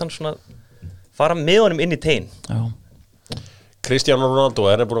 mér fannst hann svona fara með honum inn í tegin. Já. Cristiano Ronaldo,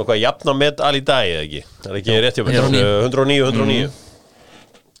 er hann búin að jafna með Ali Dai eða ekki? Það er ekki rétt hjá mér. 109.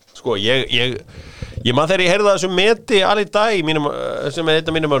 Sko, ég man þegar ég heyrði þessu meti Ali Dai sem er einn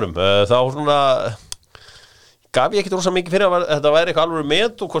af mínum mönnum þá svona gaf ég ekkert rosa mikið fyrir að þetta væri eitthvað alveg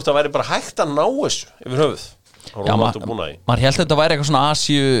met og hvort það væri bara hægt að ná þessu yfir höfuð. Já, maður held að þetta væri eitthvað svona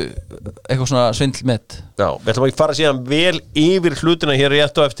Asíu eitthvað svona svindlmet. Já, við ætlum að fara síðan vel yfir hlutina hér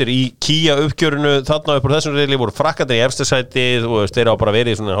rétt á eftir í Kia uppgjörinu þarna upp á þessum reyli voru frakkarnir í efsta sæti og þeir á bara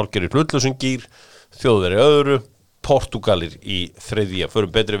verið í svona hálfgerði hlutlösum gýr, Þjóðverjar í öðru, Portugalir í þriðja.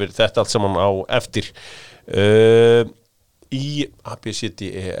 Förum betri yfir þetta allt saman á eftir. Í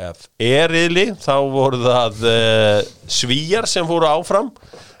ABCDEF-riðli þá voru það Svíar sem fóru áfram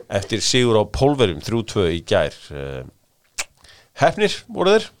eftir sigur á Pólverjum 3-2 í gær. Heppnir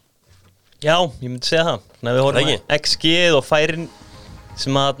voru þeir? Já, ég myndi segja það. Nei, við horfum XG og færin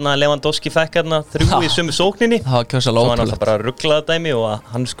sem að Lewandowski fekk 3 í sömu sókninni. Það var kjósalega ótrúlegt. Það var náttúrulega bara rugglaða dæmi og að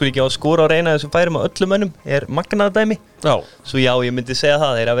hann skulle ekki á að skora á reyna þessum færum á öllum mönnum er magnaða dæmi. Já. Svo já, ég myndi segja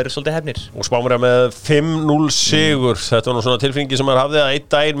það, þeir að vera svolítið hefnir. Og Spánverja með 5-0 sigur. Þetta var nú svona tilfinningi sem maður hafði að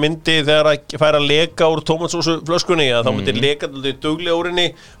einn daginn myndi þegar að færa leka úr tómatsósu flöskunni að þá myndi leka duglega úr henni.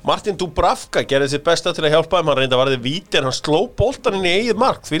 Martin Dubravka gerði sitt besta til að hjálpa þeim, hann reyndi að varði víti en hann sló boltan inn í eigið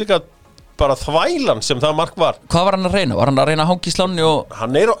mark. Því líka bara þvælan sem það mark var. Hvað var hann að reyna? Var hann að reyna að hangi í slánni og...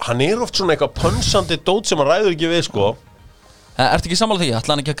 Hann er oft svona eitthvað pönsandi dót sem hann ræður ekki við, sko. Ertu ekki sammála því?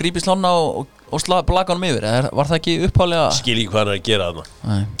 Ætlaði hann ekki að grípa í slánna og blaka honum yfir? Var það ekki upphálega... Skil ekki hvað hann er að gera þarna.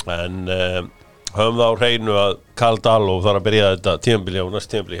 En höfum það á hreinu að Karl Dalov þarf að byrja þetta tímabili á næst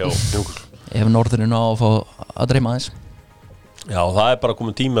tímabili hjá Jökull. Ef norðurinn á að fá að dreyma aðeins. Já, það er bara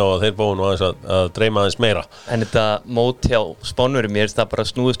komin tími á að þeir búin aðeins að dreyma aðeins meira. En þetta mót hjá Spánverjum, mér er það bara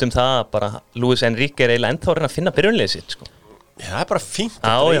snúðust það bara Luis Enrique er eiginlega ennþá að reyna að finna byrjunliðið sitt, sko. Já, það er bara fínt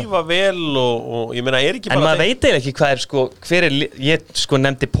að dreifa vel og ég meina, er ekki bara... En maður veit eiginlega ekki hvað er, sko, hver er... Ég, sko,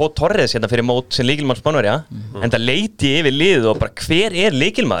 nefndi Pó Torres hérna fyrir mót sem lykilmaður Spánverja, en það leiti yfir liðið og bara hver er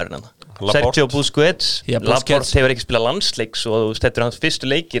lykilmaðurinn hann? Sergio Busquets, Laporte hefur ekki spilað landsleiks og þetta er hans fyrstu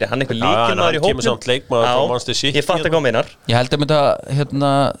leikir, hann eitthvað leikilmaður í hópnum. Kemur samt leikmaður frá Manchester City. Ég fatt að hvað meinar. Ég held að mynda,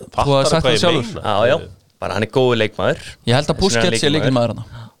 þú hafa sagt það sjálfur. Já, bara hann er góður leikmaður. Ég held að Busquets sé leikilmaður hann.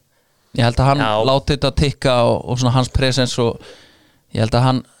 Ég held að hann láti þetta tikka og svona hans presens og ég held að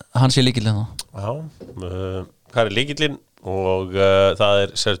hann sé leikilinn hann. Já, hvað er leikilinn og það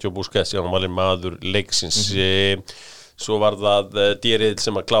er Sergio Busquets, hann var maður leiksins. Svo var það dýrið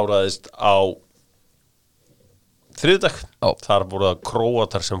sem að kláraðist á þriðjudag. Þar voru það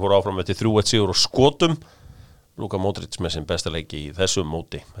Króatar sem fóru áfram eftir 3-1 sigur og skotum. Luka Modric með sin besta leiki í þessum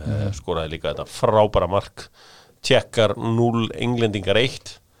móti. Skoraði líka þetta frábæra mark. Tékkar 0, Englendingar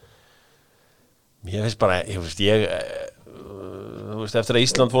 1. Ég veist bara, eftir að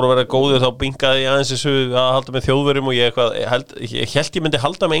Ísland fóru að vera góður þá bingaði ég aðeins þessu að halda með Þjóðverjum og ég held ég myndi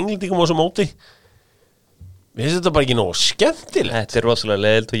halda með Englendingum á þessu móti. Mér finnst þetta bara ekki nógu skemmtilegt. Þetta er rosalega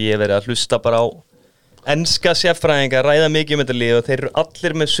leiðilt og ég hef verið að hlusta bara á enska sérfræðinga, ræða mikið þetta lið og þeir eru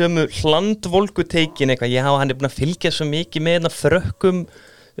allir með sömu hlandvolguteikin eitthvað. Já, hann er búin að fylgja svo mikið með Frökkum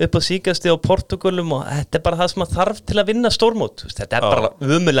upp á síkasti og Portugalum og þetta er bara það sem maður þarf til að vinna stórmót. Þetta er bara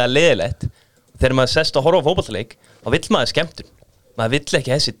umulega leiðilegt. Þegar maður sest að horfa á fótboltaleik, þá vill maður skemmtun. Maður vill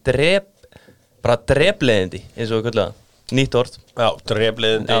ekki þessi drepleiðindi, eins og við köllum það. Nýtt orð. Já,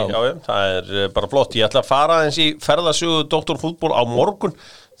 drefliðindi, já, það er bara flott. Ég ætla að fara eins í ferðasögu Doktorfútból á morgun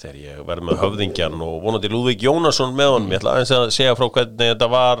þegar ég verð með höfðingjan og vonandi Lúðvík Jónasson með honum. Ég ætla aðeins að segja frá hvernig þetta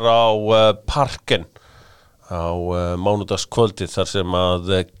var á Parken á mánudagskvöldið þar sem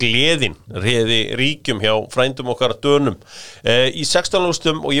að gleðin réði ríkjum hjá frændum okkar dönum. Í 16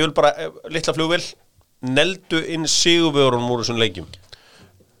 lústum og ég vil bara litla flugvél neldu inn sigurvegurunum úr þessum leikjum.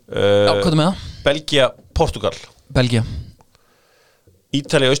 Já, hvað er með það? Belgia, Portugal. Belgia.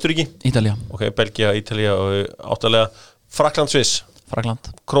 Ítalía, Austuríki Ítalía, Ok, Belgia, Ítalía og áttalega Frakkland, Sviss Frakland,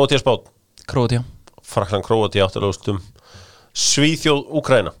 Króatía, Spán Króatía, Frakkland, Króatía, áttalega úrslitum Svíþjóð,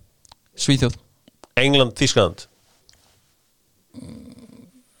 Úkraína Svíþjóð, England, Þýskaland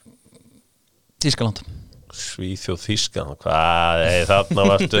Þýskaland. Svíþjóð, Þýskaland Hvað, þarna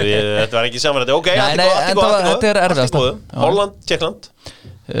varstu Þetta var ekki samanrætti Ok, Nei, nei, en þetta er erfiðasta. Já. Holland, Tékkland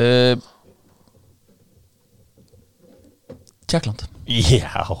Tékkland,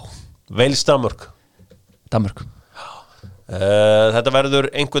 Já, Wales, Danmörk Danmörk. Þetta verður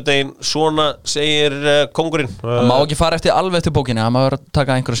einhvern veginn svona segir kóngurinn Það má ekki fara alveg eftir bókinni, það má vera að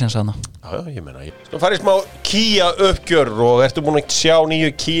taka einhverja séns aðna. Já, ég meina Svo farið smá Kia uppgjör og ertu búin að sjá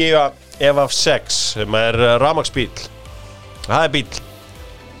nýju Kia EV6 sem er rafmagnsbíl Það er bíl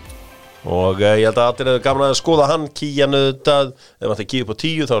og ég held að allir hefur gaman að skoða hann Kia nöðutað, ef maður það Kia upp á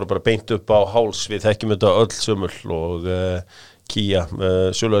 10 þá er bara beint upp á háls við þekkjum þetta öll sömul og Kia,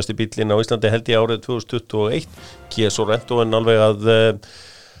 söluðasti bílinn á Íslandi held ég árið 2021 Kia Sorento en alveg að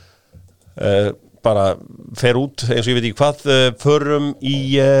bara fer út eins og ég veit ekki hvað förum í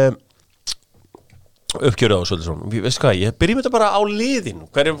uppgjörðu á Söldarsson veist hvað, ég byrjum þetta bara á liðin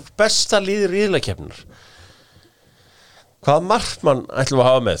hver er besta liðir riðlakeppnar hvaða markmann ætlum við að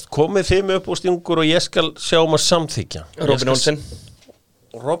hafa með komið þið með upp á stingur og ég skal sjá að samþykja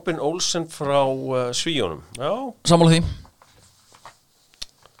Robin Olsen frá Svíunum já Sammála því.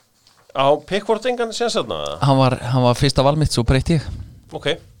 á Pickford engan séns þarna Hann var fyrsta val mitt, svo breytti ég. ok,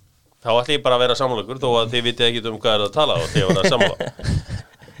 þá ætlum ég bara að vera sammáleikur þó að þið vitið ekki hvað er að tala og þið var að sammála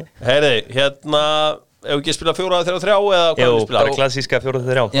heyri, hérna ef ekki spila 4-3-3 eða hvað Jú, við spila bara klassíska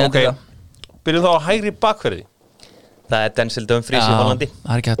 4-3 ok, byrjum þá að hægri bakverði Það er Denzel Dumfries í Hollandi það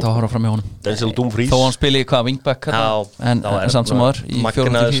er ekki hægt að horfa fram í honum. Denzel Dumfries Þó hann spili hvað, wingback Já, en samt sem aður í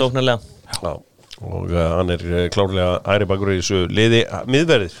Magnaður 4-4. sóknarlega já, og hann er klárlega hægri bakverði í þessu liði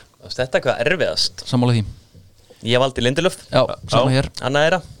miðverðir Þetta er hvað erfiðast Sammála því. Ég valdi Lindelöf, Já, sama hér. Anna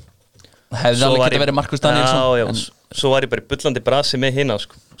Eira Hefði alveg getið verið Markus Danielsson. Já, svo var ég bara í bullandi brasi með hina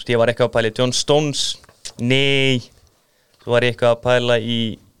sko. Ég var eitthvað að pæla í John Stones Nei Svo var ég eitthvað að pæla í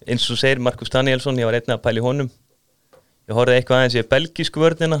eins og segir Markus Danielsson, ég var einnig að pæla í honum Ég horfði eitthvað aðeins í belgísku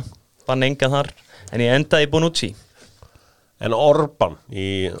vörnina fann engan þar, en ég endaði í Bonucci en Orban í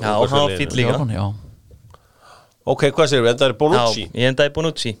Já, hann var fínn líka Já. ok, hvað segir við, endaður Bonucci Já, ég endaði í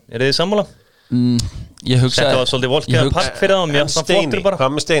Bonucci, eru þið sammála? Ég hugsa Þetta var svolítið volkið að park fyrir það og mjög en Steini,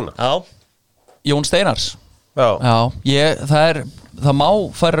 hvað með Steina? Já, Jón Steinars. já, Það má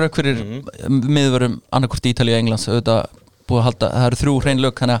færa rauk fyrir miðvörum annarkvort Ítalíu og Englands auðvitað búið að halda, það eru 3 hrein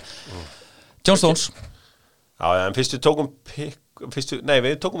lög þannig að John Stones já, en fyrst við tókum nei,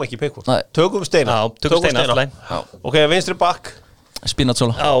 við tókum ekki Pickford Nei. tökum Steina Já, tökum Steina alltaf. ok, vinstri bakk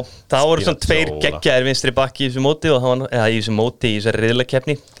Spinazzola. Já, það voru svona 2 Spinazzola. geggjaðir vinstri bakki í þessu móti og það var, eða í þessu móti, í þessari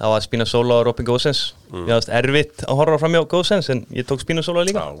riðlakeppni það var Spinazzola og Robin Gosens Ég varst erfitt að horfa fram hjá Gosens en ég tók Spinazzola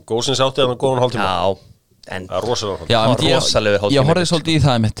líka já, Gósins átti hann að góðan hálftíma Já, en það er rosalega Já, Það var rosalegur hálftími. ég horfði svolítið í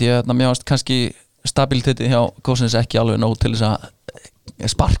það mitt mér varst kannski stabiliteti hjá Gósins ekki alveg nóg til þess að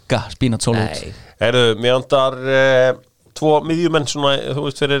sparka Spinazzola út. Nei, Heyrðu, mér andar 2 miðjumenn svona, þú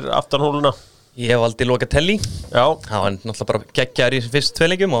veist, fyrir aftanhóluna ég valdi Locatelli Já, Það var náttúrulega bara geggjaður í þessum fyrstu 2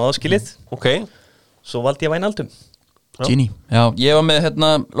 leikjum og aðskilið ok Svo valdi ég Wijnaldum Gini. Já, ég var með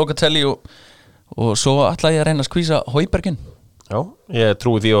Locatelli og svo ætlaði ég að reyna að skvísa Højbjergin. Já, ég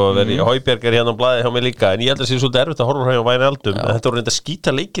trúi því að vera Højbjerg er hérna á blaði hjá mig líka en ég held að það sé svolítið erfitt að horfa hjá Wijnaldum en þetta voru reynda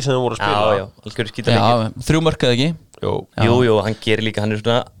skýta leiki sem þau voru að spila Já, algjörðu skýta leikir Já, 3 mörk eða ekki. Jú. Jú, hann gerir líka, hann er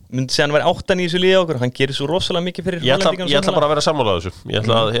svona myndi segja hann væri 8 í þessu liði á okkur hann gerir svo rosalega mikið fyrir Ég ætla bara að vera sammála þessu Ég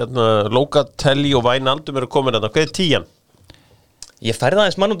ætla að hérna, Locatelli og Wijnaldum eru komin hérna, hvað er 10? Ég færði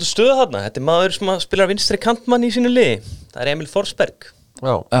aðeins mann út af stöðu þarna Þetta er maður sem spilar vinstri kantmann í sínu liði Það er Emil Forsberg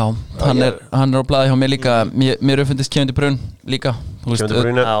Já, Hann er á blaði hjá mér líka. Mér uppfindist Kevin De Bruyne líka. Þú veist, Kevin De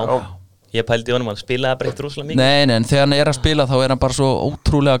Bruyne Já. Ég pældi honum, hann spilaði bara eitt rosalega mikið Nei, en þegar hann er að spila þá er hann bara svo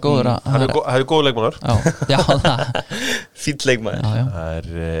ótrúlega góður Hann er góð leikmaður Já, það Fýll leikmaður Já. Það er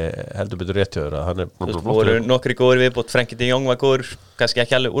heldur betur rétt hjá þér að hann er Þú voru nokkri góður viðbót Frenkie de Jong var góður Kannski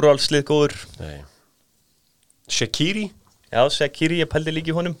ekki alveg úrvalslið góður Nei. Shaqiri Já, Shaqiri, ég pældi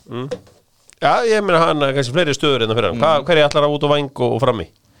líka í honum Já, ég meina hann er kannski fleiri stöður en það fyrir hann Hverju ætlar að út á væng og frammi?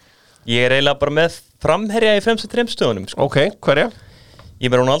 Ég er eiginlega bara með framherja í fremstu 3 stöðunum sko. Ok, hverja? Ég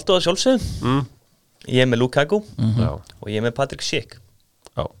er með Ronaldo að sjálfsögðu Ég er með Lukaku Já, Og ég er með Patrick Schick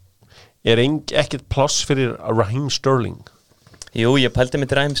já Er ekkert pláss fyrir Raheem Sterling? Jú, ég pældi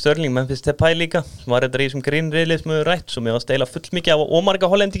með Raheem Sterling menn finnst Depay líka sem var þetta í þessum grínriðlið sem við rætt svo mér var stæla full mikið af ómarga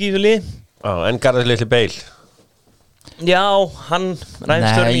hollendiki í þessu lið Já, en Gareth litli Bale Já, hann, Raheem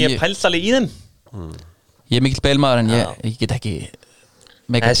Nei, Sterling, ég pældi alveg í þeim Ég er mikill beilmaður en ég get ekki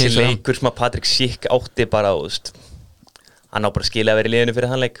mega Þessi case fyrir hann. leikur sem að Patrick Schick átti bara, þú veist, hann á bara skilja að vera í liðinu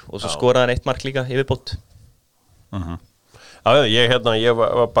fyrir hann leik og svo skoraði hann 1 mark líka í viðbót. Já, ég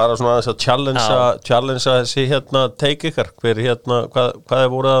var bara svona aðeins að challengea þessi take ykkar, hvað er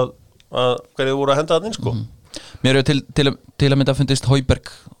voru að henda það inn, sko. Mér hefur til að mynda fundist Højbjerg,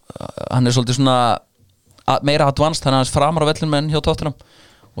 hann er svolítið svona meira advanced, hann er aðeins framar á vellinu menn hjá Tottenham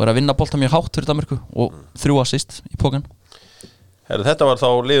og er að vinna bolta mjög hátt fyrir Danmörku og 3 assist í pókan. Þetta var þá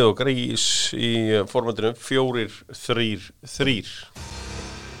lið og grís í formandinu 4-3-3.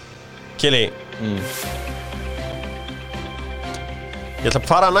 Kili, ég ætla að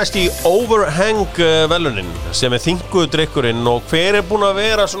fara næst í overhang velunin sem er þinguðdrykkurinn og hver er búin að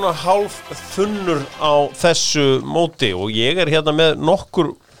vera svona hálf þunnur á þessu móti og ég er með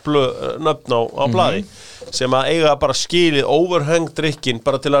nokkur nöfn á blaði sem að eiga bara skilið overhang drykkin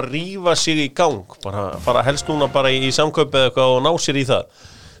bara til að rífa sig í gang, bara fara helst núna bara í samkaup eða eitthvað og ná sér í það.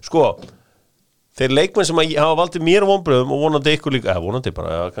 Sko, þeir leikmenn sem hafa valdið mér vonbrigðum og vonandi ykkur líka, vonandi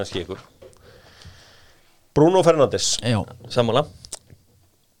bara, kannski ykkur. Bruno Fernandes. Já, Sammála.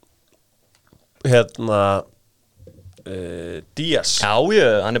 Díaz. Já,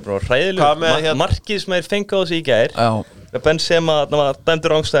 hann er bara hræðilegur. Markið sem fengið á sig í gær. já, Benzema var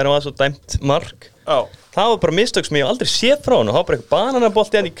dæmdur rángstæðir og var svo dæmt mark. Já. Það var bara mistök sem ég aldrei séð frá hann og það var bara eitthvað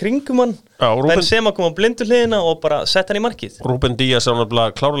bananabolti hann í kringum hann. Benzema kom á blindu hliðina og bara sett hann í markið. Ruben Díaz er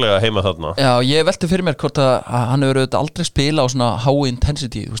náttúrulega klárlega heima þarna. Já, ég velti fyrir mér hvort að hann hefur auðvitað aldrei spila á svona high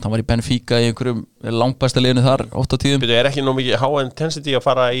intensity, þú veist, hann var í Benfica í einhverjum langbæsta liðinu þar 8 tíðum. Þetta er ekki nóg mikið high intensity að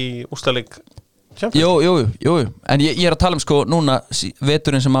fara í úrslitaleik Jú, en ég er að tala sko núna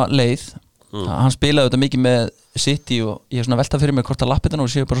veturinn sem að leið, hann spilaði auðvitað mikið með City og ég er svona velta fyrir mér hvort að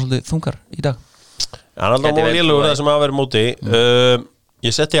lappirnar séu bara svolítið þungar í dag. Hann er alltaf móli lélugur það sem að vera móti.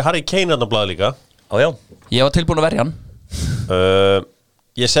 Ég setti Harry Kane á blaði líka. Já. Ég var tilbúin að verja hann.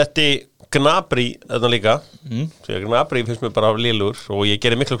 Ég setti Gnabry þarna líka. Gnabry finnst mér bara lélugur og ég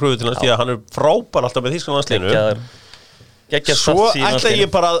gerir mikla kröfu til hans því að hann er frábær alltaf með Þýskalandsliðinu. Svo ætla ég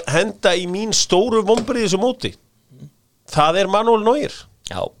bara að henda í mín stóru vonbrigði þessu móti. Það er Manuel Neuer.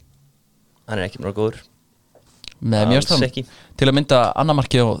 Já, hann er ekki mjög góður. Með mjög stafn til að mynda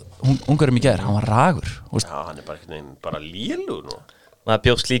annamarkið og ungarum í gær, hann var ragur. Já, hann er bara lélugur nú. Maður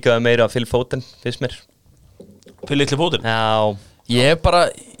bjóst líka meira að Phil Foden, finnst mér. Phil litli Foden? Já. Ég bara,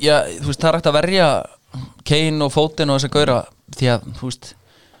 þú veist, það er hægt að verja Kane og Foden og þess að gauðra því að, þú veist,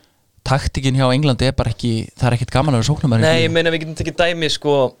 taktikinn hjá Englandi er bara ekki, það er ekkert gaman að vera sóknarmaður. Nei, ég meina við getum tekið dæmi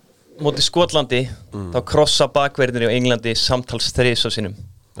sko móti Skotlandi, þá krossa bakverðinni á Englandi samtals 3 sinnum.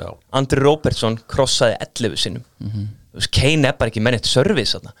 Já. Andrew Robertson krossaði 11 sinnum. Kane er bara ekki mennit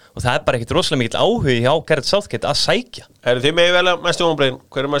service þarna og það er bara ekkert rosalega mikill áhugi hjá Gareth Southgate að sækja. Þið megi velja mestu vonbrigðin.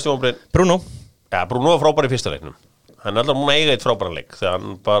 Hver er mestu vonbrigðin? Bruno. Já, Bruno var frábær í fyrsta leiknum. Hann er alltaf múin að eiga eitt frábæran leik þegar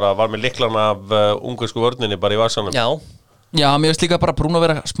hann bara var með lyklana af ungarsku vörninni bara í vasanum. Já, mér veist líka bara Bruno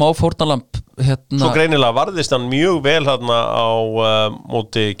vera smá fórnarlamb Svo greinilega varðist hann mjög vel þarna á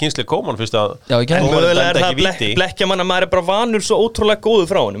móti Kingsley Coman fyrst að mögulega er það blekkja mann að maður er bara vanur svo ótrúlega góðu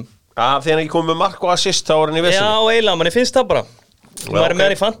frá honum. Þegar hann ekki komið með mark og assist þá var hann í vesinu. Já, eiginlega, manni finnst það bara. Maður er með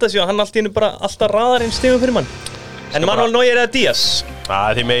hann í fantasy og hann allt í hennu bara alltaf raðar inn stigum fyrir mann. En Manuel Neuer eða Díaz?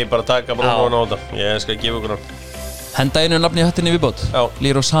 Þið megi bara taka Bruno á þetta. Ég skal gefa ykkur hann. Henda einu nafni í hattinni viðbót.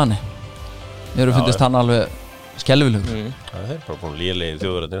 Leroy Sané. Mér hefur fundist hann alveg skelfilegur. Það er bara búin lélegir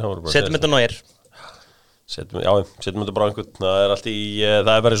þjóðurinn. Setjum þetta Neuer. Setjum þetta bara einhvern. Það er allt í,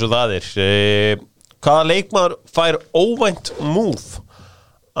 það er bara eins og það er. Hvaða leikmaður fær óvænt move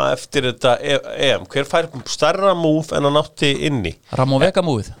eftir þetta EM? Hver fær stærra move en hann átti inni? Ramon Vega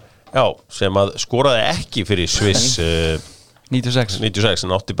move. Já, sem að skoraði ekki fyrir Sviss 96,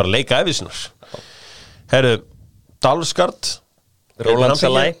 hann átti bara leika æfisinnar. Herru, Dalsgaard Roland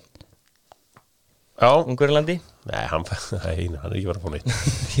Salai. Já. Ungverjalandi. Nei, hann er ekki verið að fá neitt.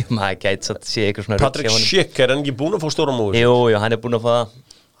 Maður gæti að sé eitthvað svona Patrick Schick, er hann ekki búin að fá stóra múi? Jú, hann er búin að fá það.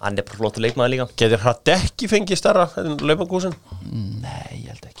 Hann er bara flottur leikmaður líka. Getur Hradecki fengið stærra en Leverkusen? Nei, ég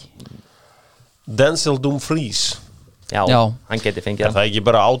held ekki. Denzel Dumfries. Já, hann getur fengið það. Er það ekki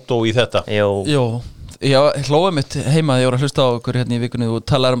bara átó í þetta? Jú. Ég hlóði mitt heima þegar ég voru að hlusta á okkur hérna í vikunni og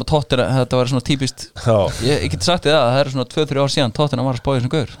talaði um að Tottenham, þetta var svona típist. Ég geti sagt þið það er svona 2-3 ár síðan Tottenham var að spá í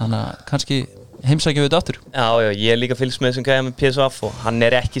þessum gaur. Þannig að kannski heimsækjum við þetta aftur. Já, ég er líka fylgst með þessum gæja með PSV og hann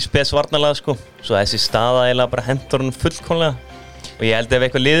er ekki spesvarnarlega sko. Svo þessi staða eiginlega bara hendur hann fullkomlega. Og ég held ef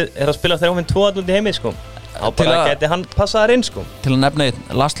eitthvað lið er að spila þegar hún finn 2 út í heimi sko. Þá bara geti hann passaðar inn sko. Til að nefna einn,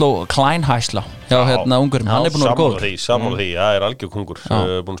 Laszlo Kleinheisler hjá hérna ungurum, hann er búin að vera góður. Sammála því, það er algjör kungur.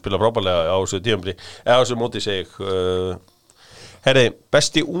 Búin að spila frábærlega á þessu tímabili. Á þessu móti segi ég. Herri,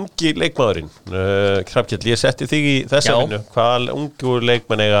 besti ungi leikmaðurinn Hrafnkell, ég setti þig í þessa Já. vinnu. Hvaða ungur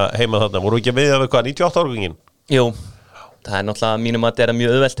leikmenn eiga heima þarna? Voru ekki að miða við hvað, 98 árgangin? Jú, það er náttúrulega mínum að þetta er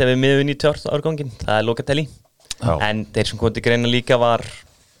mjög auðvelt ef við miðum 98 árgangin, það er Locatelli. Já. En þeir sem kom til greina líka var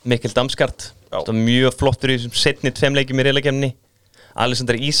Mikkel Damsgaard. Það var mjög flottur í þessum seinni 2 leikjum í riðlakefninni.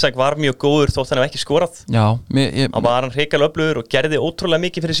 Alexander Isak var mjög góður þótt hann hef ekki skorað. Já, Hann var hann hrikalega öflugur og gerði ótrúlega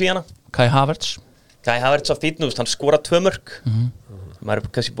mikið fyrir síðana. Kai Havertz Kai Havertz á fítnúst, hann skorað 2 mörk. Maður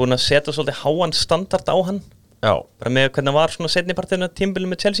er kannski búin að setja svolítið háan standard á hann. Já. Bara með hvernig hann var svona seinni parturinn af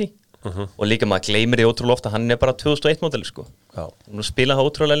tímabilinu með Chelsea. Og líka maður gleymir því ótrúlega ofta, hann er bara 2001 módel sko. Já. Nú spila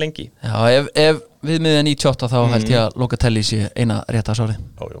það ótrúlega lengi. Já, ef við miðið 98 þá held ég að Locatelli sé eina rétta sárið.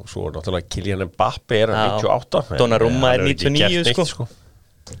 Já, svo er náttúrulega Kylian Mbappé er hann Já. 98. Donnarumma er Hann hefur ekki 99 gert neitt, sko.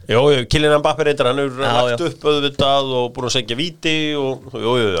 Jú, Kylian Mbappé reyndar, hann hefur Já, lagt já. upp auðvitað og búin að segja víti og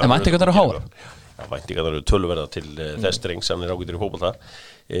jú, En væntingarnar eru háar. Já, væntingarnar eru töluverða til þess drengs, hann er ágætur í fótbolta.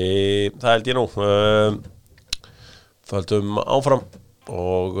 Það held ég nú. Földum áfram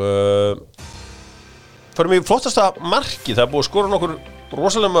og förum í flottasta marki. Það er búið að skora nokkur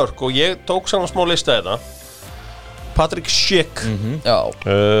rosalega mörk og ég tók saman smá lista þetta. Patrick Schick, Já,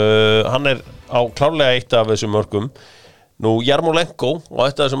 hann er á klárlega eitt af þessum mörkum. Nú Jarmolenko og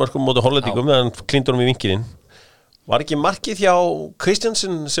eitt af þessum mörkum móti hollendingum þegar hann klíndur honum í vinkilinn. Var ekki markið hjá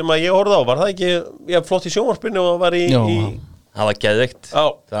Kristjansen sem að ég horfði á, var það ekki flott í sjónvarpinu og var í... Já. Það var geðveikt. Já.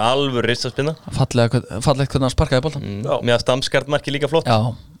 Það er alveg ristaspinna. fallegt hvernig hann sparkaði boltan. Mér að Damsgaard marki líka flott.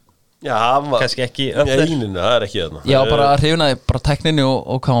 Já, Já, hann var... Kannski ekki upp þér. Eininu, það er ekki þarna. já, bara hrifnaði bara tækninni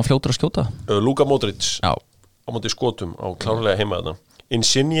og hvað hann fljótur að skjóta. Luka Modric Já, á móti skotum á klárlega heima þarna.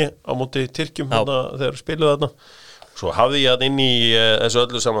 Insigne á móti Tyrkjum Já. þarna þegar spiluðu þarna. Svo hafði ég hann inn í þessu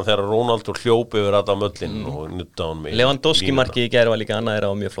öllu saman þegar Ronaldo hljóp yfir alla möllin og nutta hann með Lewandowski marki í gær var líka annað þeirra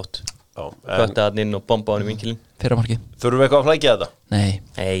og mjög flott. Já, en Kvötta hann inn og bomba hann í vinkilinn. fyrra marki. þurfum við eitthvað að flækja þetta?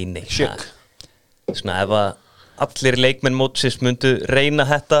 Nei, Nei. Schick. Svona ef að allir leikmenn mótsins myndu reyna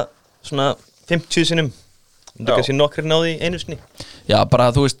þetta svona 50 sinnum. Myndu Já. kannski nokkri náði einu sinni. já, bara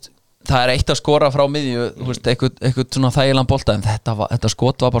þú veist, það er eitt að skora frá miðju, þú veist, eitthvað svona þægilegan bolta, en þetta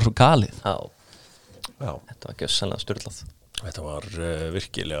skot var bara svo galið. Já, Já, þetta var gjössanlega styrlað. þetta var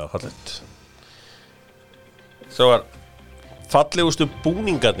virkilega fallegt. Það var fallegustu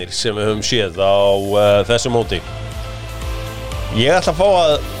búningarnir sem við höfum séð á þessu móti. Ég ætla að fá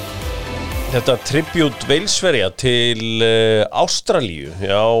að þetta tribute Walesverja til Ástralíu.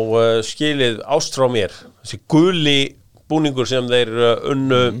 Já, skilið Ástrá mér. Þessi guli búningur sem þeir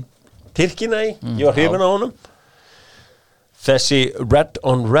unnu Tyrkina í. Ég var hrifinn á honum. Þessi red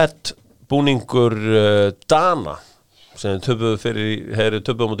on red búningur Dana sem þeir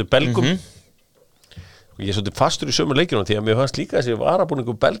töpuðu á móti Belgum. Og ég er svolítið fastur í sömu leikjunum því að mér fannst líka þessi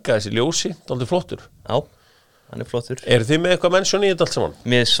varabúningur belga, þessi ljósi, dálítið flottur. Já, hann er flottur. Eru þið með eitthvað mennsjón í þetta allt saman?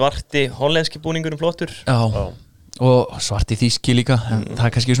 Með svarti hollenski búningurinn flottur. Já, og svarti þýski líka, en það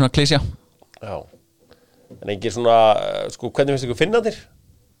er kannski svona klísja. Já. En ekki svona, sko, hvernig finnst ykkur finnandir?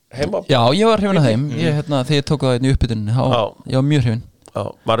 Heima? Já, ég var hrifin að þeim, þegar ég tók það einn í uppbytunni, ég var mjög hrifin. Já.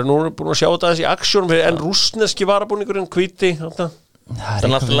 Maður er nú búin að sjá þetta þessi aksjónum en rússneski varabúningurinn, hvíti, þetta. Það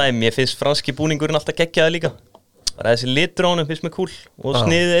er alltaf læg, mér finnst franski búningurinn alltaf geggjaði líka. Bara þessi litur á honum finnst mér cool og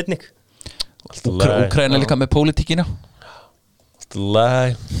sniðið einnig. Úkraina líka með pólitíkina.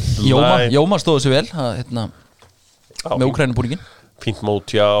 Jóma stóðu sér vel með Úkraina búningin. Fínt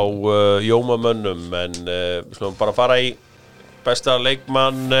mót hjá Jómamönnum en við slúum bara fara í besta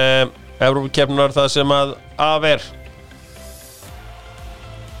leikmann Evrópukeppninnar það sem að er.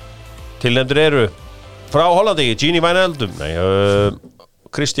 Tilnefndir eru frá Hollandi, Gini Wijnaldum,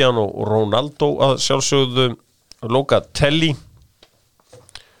 Cristiano Ronaldo að sjálfsögðu, Locatelli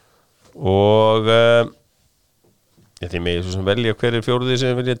og því mig svo sem velja hver er fjóruði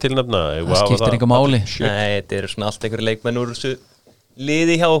sem vilja tilnefna. Það skiptir engu máli. Nei, þetta eru svona allt einhverju leikmenn úr þessu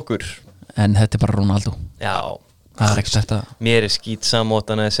liði hjá okkur. En þetta er bara Ronaldo. Já. Það er ekkert þetta. Mér er skýt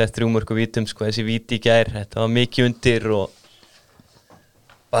samótan að sett 3 mörk og vítum, sko, þessi víti í gær, þetta var mikið undir og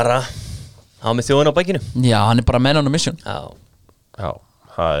bara hann með þjóðan á bækinu. Já, hann er bara man on a mission. Já,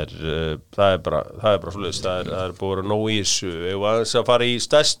 það er bara svoleiðis, það er búið að vera nóg í þessu. Ef aðeins að fara í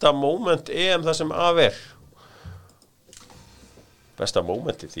stærsta moment EM það sem er. Besta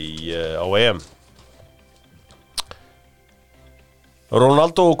momentið á EM.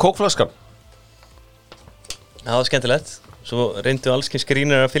 Ronaldo og kókflaskan. það var skemmtilegt. Svo reyndu allskins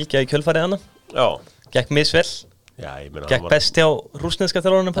skrínir að fylgja í kjölfarið hana. Já. Gekk misvel. Já, ég meina Gekk best hjá rússneska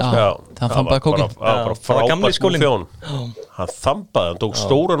þjálfarnum. Já. Það þambaði kókinn. Það var það var gamli skólinn. Hann þambaði, hann tók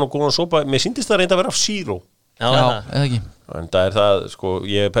stóran og góðan sopa. Mér sýndist það reynda að vera af Zero. Já, eða ekki. En það er það, sko,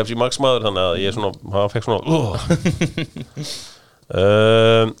 ég er Pepsi Max maður, þannig að ég er svona, hann fekk svona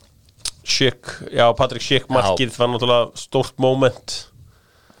Schick, já, Patrick Schick markið var náttúrulega stórt moment.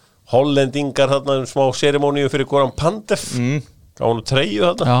 Hollendingar þarna smá serimóníu fyrir Goran Pandev á hann treyju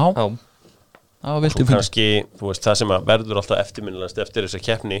þarna. Já, viltu fínt. Kannski, þú veist, það sem að verður alltaf eftirminnilegast eftir þessa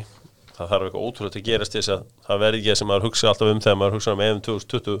keppni, það þarf eitthvað ótrúlega að gerast þess að það verði ekki sem maður hugsa alltaf þegar maður hugsa EM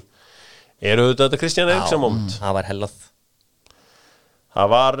 2020 auðvitað þetta Kristján Eriksen moment. Það var hellað. Það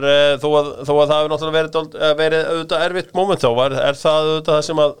var, þó að það hefur náttúrulega verið auðvitað erfitt moment þá er það auðvitað það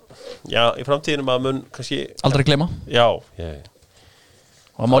sem að, já, í framtíðinu maður mun kannski aldrei gleyma. Já,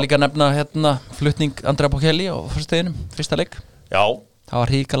 og má líka nefna flutning Andrea Bocelli á fyrsta leik. Já. Það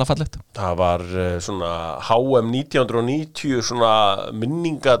var hrikalega fallegt. Það var svona HM 1990 svona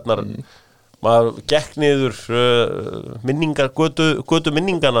minningarnar maður gekk niður minningar götu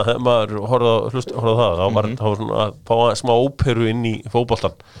minningana þegar maður horfði það var svona að fá smá óperu inn í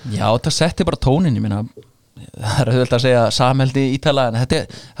fótboltan. Já, þetta setti bara tónin, ég meina það er auðvitað að segja samheldi Ítala en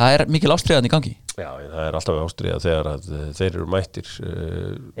það er mikil ástríðan í gangi. Já, það er alltaf ástríða þegar að þeir eru mættir.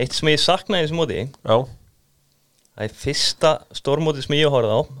 Eitt sem ég saknaði þessu móti. Já. Það er fyrsta stórmótið sem ég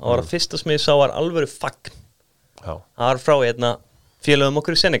horfði á. Það var fyrsta sem ég sá var alvöru fagn. Já. Það var frá félögum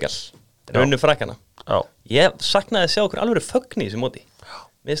okkur í Senegal. Unnu frakkana. Já. Ég saknaði að sjá okkur alvöru fögn í þessu móti.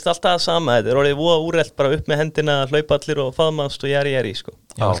 Mér finnst alltaf það sama. Þetta orðið voða úrelt bara upp með hendina, hlaupa allir og faðmast og jæri sko.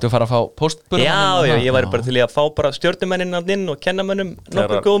 Já, viltu fara að fá póstbúrmann? Já, ég væri bara til í að fá bara stjórnumenninn inn og kenna mönnum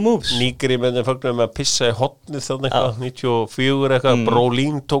nokkur góð moves. Nýgri mennir fögnum með að pissa í hotnið þannig eitthvað, 94 eitthvað,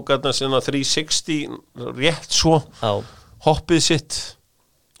 Brolin tók þarna sinna 360 rétt svo, hoppið sitt.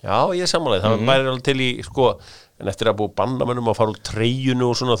 Já, ég sammálaði, það væri alveg til í, sko, en eftir að búið banna mönnum að fara úr treyjunu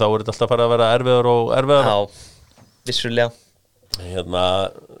og svona, þá er þetta alltaf að fara að vera erfiðar og erfiðar. Já, vissulega.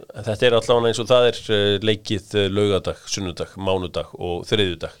 Þetta er allavega eins og það er leikið laugardag, sunnudag, mánudag og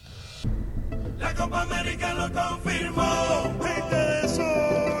þriðjudag.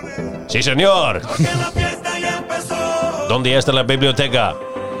 Sí, señor. ¿Dónde está la biblioteca?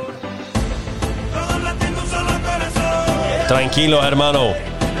 Tranquilo, hermano.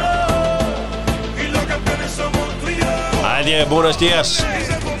 Adiós, buenos días.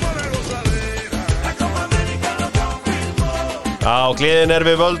 Já, gleðin er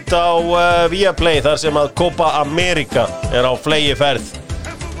við völd á Viaplay þar sem að Copa America er á fleygiferð.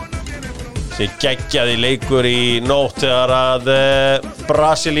 Sér geggjaði leikur í nótt þegar að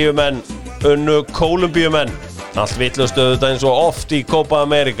Brasilíumenn unnu Kólumbíumenn. Allt vitlaust auðvitað eins og oft í Copa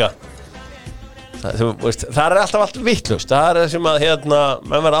America. Það er alltaf allt vitlaust. Það er það sem að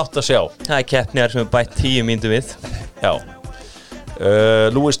menn verða átt að sjá. Það er keppniðar sem er bætt 10 mínútur við. Já.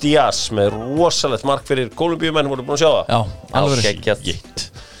 Luis Díaz með rosalegt mark fyrir Kólumbíumenn, voru búin að sjá það? Já, alveg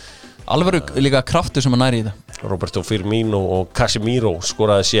alveg líka kraftur sem að næri í það. Roberto Firmino og Casemiro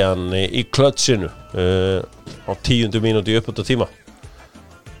skoraði síðan í klötsinu á 10. mínútu í uppbóta tíma.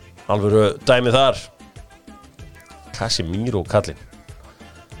 Alveg dæmi þar. Casemiro kallinn.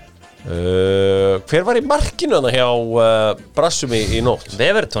 Hver var í markinu þarna hjá Brassum í nótt?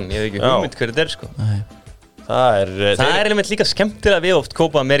 Everton, ég hef ekki hugmynd hverju þetta er sko. Nei. Það er einmitt líka skemmtilega við oft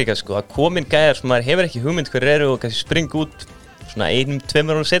Copa America sko, að komin gæjar sem maður hefur ekki hugmynd hverju eru og kannski springa út svona 1-2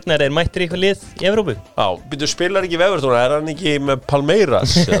 árum setna er mættir í eitthvað lið í Evrópu. Já, byrju spilar ekki við Everton, er hann ekki með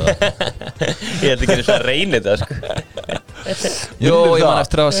Palmeiras? Ég held ekki að reyna þetta sko. Jó, ég man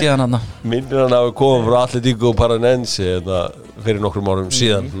eftir að síðan hann. Minnir hann að koma frá Atletico Paranense fyrir nokkrum árum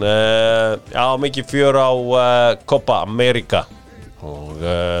síðan. Já, mikið fjör á Copa America og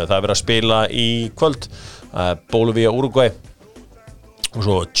það er verið að spila í kvöld. Bolivia, Uruguay og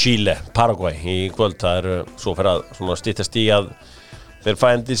svo Chile, Paraguay í kvöld. Það er svo fyrir að styttast í að þeir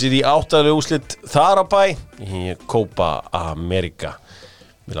fændi sér í 8. úrslit þar á bæ í Copa America.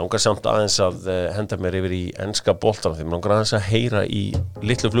 Mér langar samt aðeins að henda mér yfir í enska boltan því mér langar aðeins að heyra í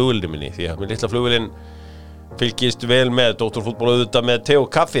litlu flugvélinni minni því að mér litla flugvélin fylgist vel með Dóttorfútból auðvitað með te og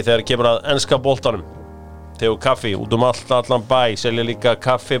kaffi þegar kemur að enska boltanum. Te og kaffi út allan bæ, selja líka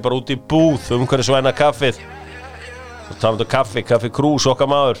kaffi bara út í búð, umhverfisvæna kaffið. Og talandi um kaffi Krús okkar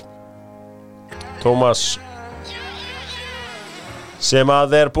maður Tómas sem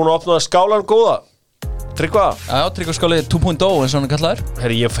að er búin að opna skálan góða. Tryggva? Já, Tryggva skáli 2.0 eins og hann kallar.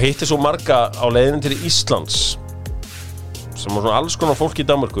 Herri, ég hitti svo marga á leiðinu til Íslands sem var svona alls konar fólk í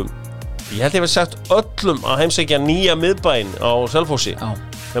Danmörku. Ég held ég hef sagt öllum að heimsækja nýja miðbæinn á Selfossi. Já.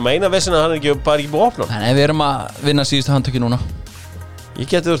 Þegar eina vesinn að hann er bara ekki búið að opna. En við erum að vinna síðustu handtöki núna. Ég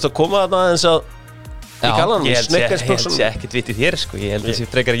geti þurft að koma þarna aðeins að í kallanum. Ég held sé ekkert vitið þér sko. Ég held sé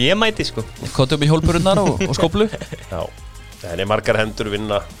frekar ég mæti sko. Kottum í hjólburunnar og skóplu. Já, það margar hendur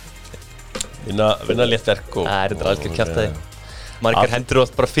vinna léttverk. Það er þetta algjör kjaftaði. Margar hendur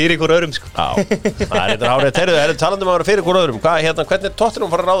oft bara fyrir ykkur öðrum sko. Já, það er eitthvað hárið Þeir talandi að vera fyrir hvort öðrum hvernig er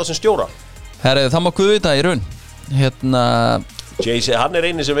Tottenham fara að ráða sem stjóra? Herri, það má guði þetta í raun Jay-Z, hann er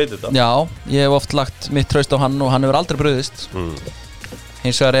eini sem veit þetta Já, ég hef oft lagt mitt traust á hann og hann hefur aldrei brugðist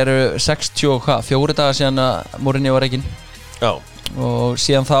Hins vegar eru 64 dagar síðan að Mourinho var rekinn Já, og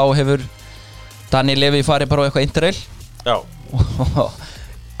síðan þá hefur Daniel Levy farið bara á eitthvað interrail já, og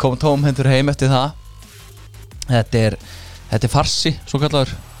kom tómhendur heim eftir það Þetta er farsi, svo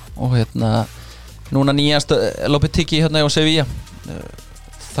kallaður og núna nýjast Lopetegui hjá Sevilla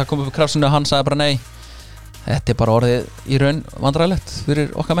það kom upp krafsinu og hann sagði bara nei Þetta er bara orðið í raun vandræðilegt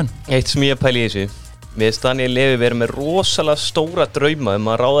fyrir okkar menn Eitt sem ég pæli í þessu Við Daniel Levy verið með rosalega stóra drauma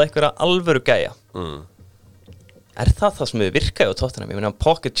að ráða einhverja alvöru gæja Er það sem við virkaði á Tottenham? Ég meina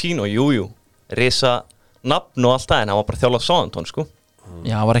Pochettino, jújú risa nafn og allt það en hann var bara þjálfað Southampton sko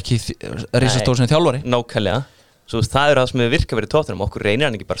Já, hann var ekki risastór sem þjálfari Nákvæmlega Svo það það sem við virka verið Tottenham Okkur reynir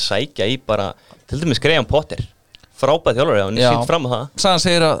hann ekki bara sækja í bara til dæmis Graham Potter Frábæð þjálfari hann sýnt fram á það Sagan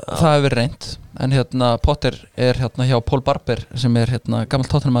segir að það hefur verið reynt en Potter er hjá Paul Barber sem er gamall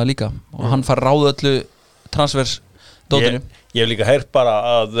Tottenham líka og hann fær ráðu öllu transfers dótinu Ég hef líka heyrt bara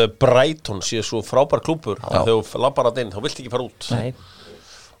að Brighton sé svo frábær klúbbur að þegar þú labbar að inn þá vilt ekki fara út Nei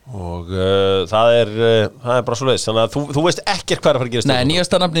og það er bara svo leiðis þannig að þú veist ekkert hvað er að fara að gerast Nei,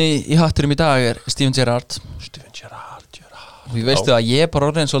 nýjasta nafni í hatturum í dag er Steven Gerrard og ég veistu að ég er bara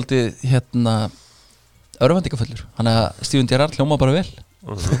orðin svolítið örvendingafullur þannig að Steven Gerrard hljóma bara vel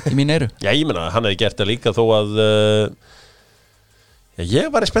í mín eyru Já, ég meina, hann hefði gert það líka þó að ég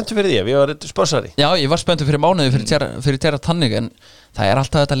var spenntur fyrir því ef ég var sponsari Já, ég var spenntur fyrir mánuði fyrir Gerrard Tannig en það er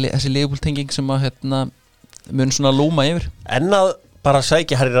alltaf þessi Liverpool-tenging sem að mun svona lúma yfir En að bara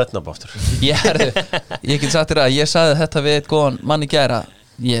sækja Harry Redknapp aftur Ég get sagt þér að ég sagði þetta við eitt góðan mann í gær að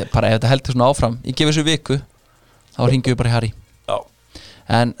ég bara ef þetta heldur svona áfram ég gef þessu viku þá ringjum við bara í Harry Já.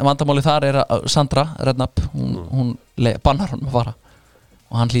 En vandamáli þar er að Sandra Redknapp hún bannar honum að fara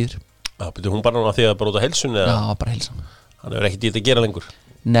og hann hlýðir Já, betur hún bannar hann að því að bara út á heilsunni Já, bara heilsan Hann hefur ekkert í þetta að gera lengur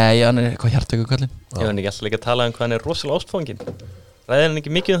Nei, hann er eitthvað hjartöku kallinn Ég var ekki alltaf líka að tala hvað hann er rosalega ástfanginn Ræðir hann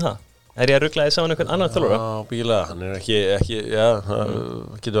ekki mikið það? Er ég að rugla því saman einhvern annan þjálfara? Já, bílega, hann er ekki já,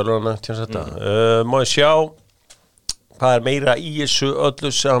 getur vel verið að tjóna þetta Má ég sjá hvað er meira í þessu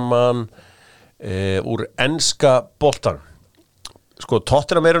öllu saman úr enska boltan Sko,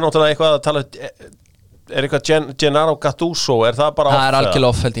 Tottenham eru náttúrulega eitthvað að tala er eitthvað Gennaro Gattuso er það bara Það er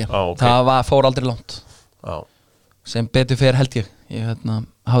algjörlega off held ég okay. Það fór aldrei langt Já. Sem betur fer held ég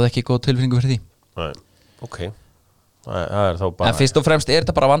hafði ekki góð tilfinningu fyrir því Nei, ok Það er þá bara En fyrst og fremst er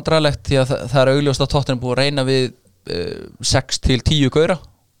þetta bara vandræðilegt því að það er augljóst að Tottenham búið að reyna við 6 til 10 gaura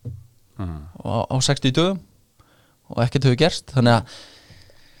á 60 dögum og ekkert hefur gerst þannig að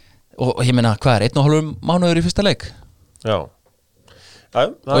og ég meina hvað er 1,5 mánuður í fyrsta leik Já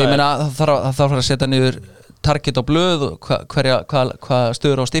og ég meina það þarf að setja niður target á blöð og hvað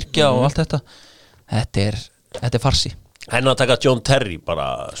stöður á styrkja og allt þetta þetta er farsi Henni að taka John Terry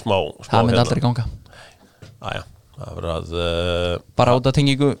bara smá það myndi aldrei ganga Æja Það verður að bara út af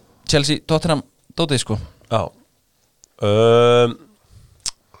tengingu Chelsea Tottenham dótið sko Já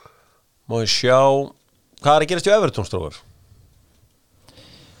Má ég sjá hvað er að gerast í Everton strókar?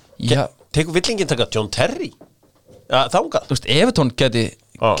 Já Tekur villingin taka John Terry? Ja, þangað Þú veist, Everton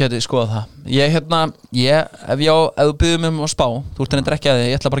geti skoðað það ef þú byggðum að spá þú ert endur ekki að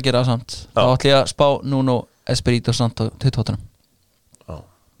ég ætla bara að gera það samt þá ætla ég að spá Nuno Espirito Santo til Tottenham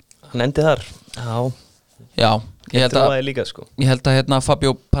Hann endi þar Já, ég held að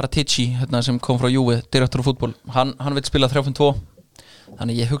Fabio Paratici sem kom frá Juve, direktor á fútból hann vil spila 3-5-2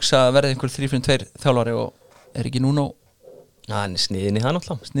 þannig ég hugsa að verði einhver 3-5-2 þjálfari og er ekki Nuno hann er sniðin í það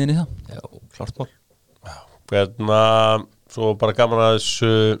náttúrulega sniðin í það Já, klart mál Svo bara gaman að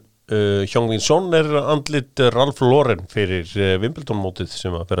þessu Hjóngvin Son er andlit Ralph Lauren fyrir Wimbledon mótið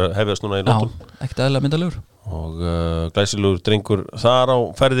sem að vera hefjast núna í London ekkert eðlilega myndalegur og glæsilegur drengur þar á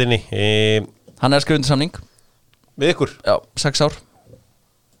ferðinni Hann er skrifandi samning Við ykkur? Já, 6 ár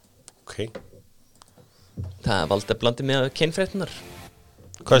Ok Það er valderblandi með kynfréttunar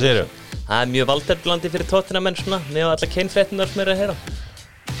Hvað segirðu? Það er mjög valderblandi fyrir Tottenham menn svona með alla kynfréttunar sem er að heyra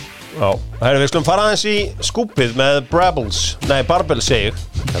Já, við skulum fara aðeins í skúpið með Barbell segir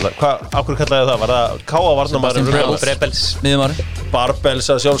Akkur kallaði það? Var það K.A. Varnamæður? Brebels Miðjumari Barbells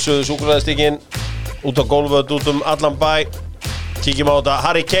að sjálfsögðu súkkulaðistíkin út á gólföld, út allan bæ Kíkjum á þetta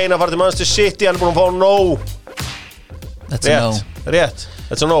Harry Kane að fara til Manchester City hann er búin að fá no Rétt,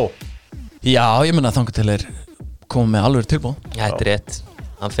 that's a no Já, ég menna að þangar til komið með alveg tilbúð Já, þetta er rétt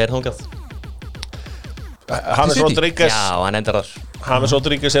Hann fer þangað Hann er svona Rodríguez Já, hann endar þar James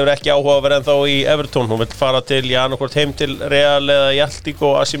Rodríguez hefur ekki áhuga að vera ennþá í Everton. Hún vill fara til, annarkvort heim til Real eða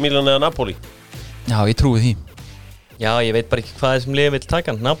Jaltico, AC Milan eða Napoli. Já, ég trúi því. Já, ég veit bara ekki hvað þessum liðum vill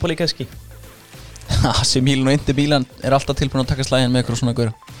taka hann. Napoli kannski. AC Milan og Inter Milan alltaf tilbúin að taka slægin með eitthvað svona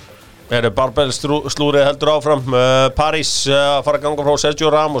góra. Barbell slúrið heldur áfram. París að fara að ganga frá Sergio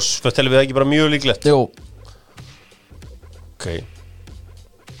Ramos. Fyrir telum við það ekki bara mjög líklegt? Jú. Ok.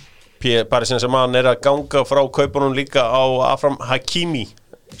 Paris Saint-Germain að ganga frá kaupunum líka á Afram Hakimi.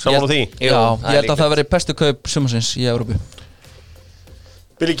 Saman á því? Já, ég held að það veri bestu kaup sumarsins í Evrópu.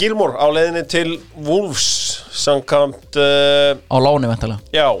 Billy Gilmore á leiðinni til Wolves samkvæmt á láni væntanlega.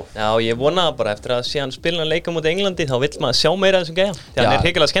 Já, ég vona bara eftir að sé hann spila leika mútið Englandi þá vill maður sjá meira af þessum gæja því hann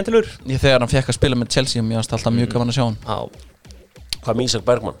hrikalega skemmtilegur. Þegar hann fekk að spila með Chelsea mér fannst alltaf mjög gaman að sjá hann. Hvað með Ísak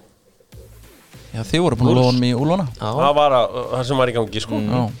Bergmann? Já, þið voru búin að lofa hann í úlvana. Það var það sem var í gangi sko.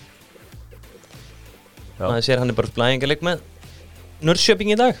 Það sér hann bara blæðingarleik með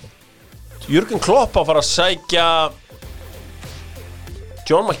Norrköping í dag. Jürgen Klopp að fara að sækja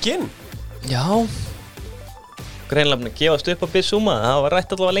John McGinn. Já. Greinlega að gefast upp á Bissúma. Það var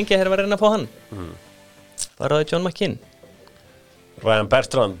rætt allavega lengi að reyna að fá hann. Bara það John McGinn. Ryan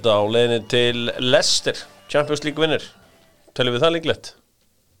Bertrand á leiðinni til Leicester, Champions League vinnur. Tölum við það líklegt?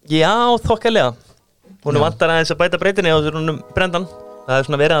 Já, þokkalega. Hún vantar aðeins að bæta breytinni á þessum Brendan. Það er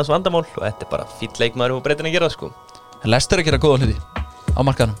svona verið aðeins vandamál og þetta er bara fýll leikmaður og breytinni að gera sko. Leicester að gera góða hluti á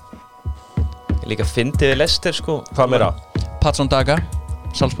markaðnum. Ég líka fyndið við Leicester sko. Hvað meira? Patson Daga,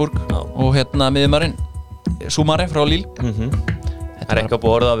 Salzburg og miðjumarinn Sumare frá Lille. Það er eitthvað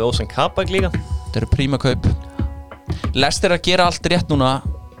búið orðað við Ozan Kabak líka. Þetta eru príma kaup. Leicester að gera allt rétt núna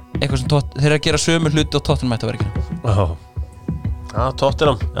eitthvað sem þeir eru að gera sömu hluti og Tottenham ætti að vera að gera. Já,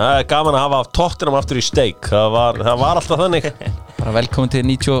 Tottenham. Það er gaman að hafa Tottenham aftur í steik. Það var alltaf þannig. Bara velkomin til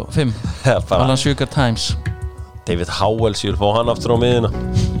 95. Alan Sugar Times. David Howells, ég vil fá hann aftur á miðina.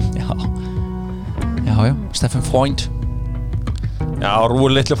 Já. Stephen Freund. Já,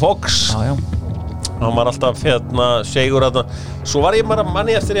 Rúi Little Fox. Já. Hann var alltaf segur þarna. Svo var ég bara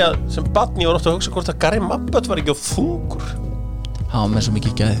manni eftir því að sem barn ég var ofta að hugsa hvort að Gary Mabbott var ekki á þungur. Já, með svo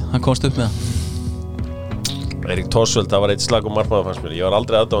mikið gæði. Hann komst upp með það. Erik Tosveld, það var eitt slag markmaður fannst mér. Ég var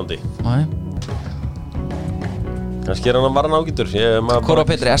aldrei aðdáandi. Kannski hann var hann ágætur. Hvor var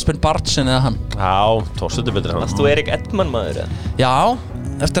betri, Espen Bartsen eða hann? Já, Tosveld betri hann. Varst þú Erik Edman maður? Já,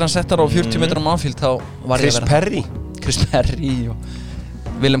 eftir hann settar á 40 metrum Anfield þá var ég að vera Chris Perry og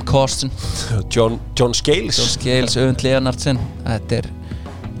Willem Kosten John Scales Öfund Leonardsen. Þetta er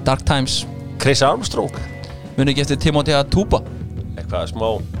Dark Times. Chris Armstrong. Muni ekki eftir Timothy Atuba. Eitthvað smá.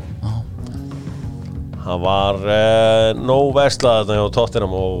 Það var nóg verslað þarna hjá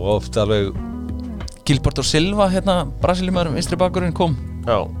Tottenham og oft alveg Gilberto Silva, Brasilíumæður vinstri bakkurinn kom.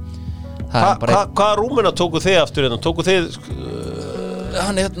 Já. Hvaða rúmina tóku þið aftur hérna? Tóku þið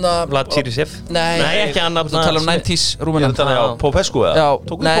hann Vlad Chirisev? Nei, ekki hann. Þú tala 90s rúmina. Popescu eða?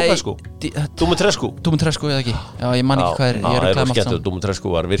 Tóku þið Popescu? Dumitrescu eða ekki? Já, ég man ekki hvað ég er að klæma allt saman.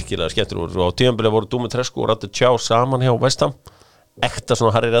 Dumitrescu var virkilega skemmtur og á tímabili voru Dumitrescu og Radde Tjá saman hjá West Ham. Ekta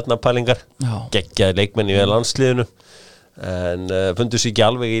svona Harry Redknapp pælingar. Geggjaði leikmenn í landsliðinu en fundu sig ekki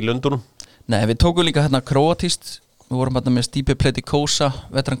alveg í Lundunum. Nei, við tókum líka króatíst. Við vorum með Stipe Pletikosa,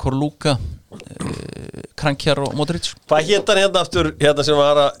 Vetran Korluka, Krankjar og Modric. Hvað hét hann aftur sem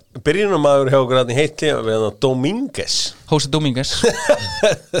var að byrjunarmaður hjá okkur heitli Dominguez? Jose Dominguez.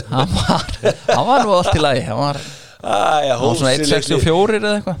 hann var nú allt í lagi. Hann var svona 1.64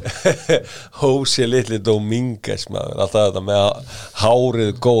 eða eitthvað. Jose litli Dominguez maður. Alltaf þetta með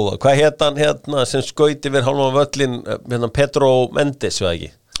hárið góða. Hvað hét hann sem skaut yfir hálfan völlin Pedro Mendes, veða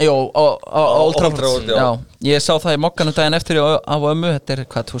ekki? Jó, á Old Trafford. Já. Ég sá það í mokkanum daginn eftir á ömmu. Þetta er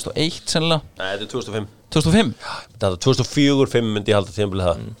hvað, 2001 sennilega? Nei, þetta er 2005. 2005? Þetta er 2004-05 myndi ég halda tímabilið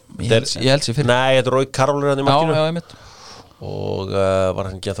það. Ég held sér fyrir. Nei, þetta er Rói Karolur hann í markinu. Já, ég mitt. Og var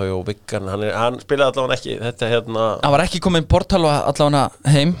hann ekki þá í Viggan. Hann spilaði allavega ekki. Þetta hann var ekki komin portal allavega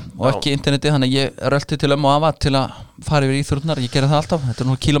heim og ekki interneti, þannig ég rölti til ömmu og afa til að fara yfir íþrótnar. Ég gerði það alltaf. Þetta er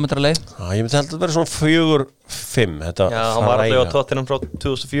nú kilometra leið. Ég myndi held að vera svona 4-5. Já, hann var allavega á Tottenham frá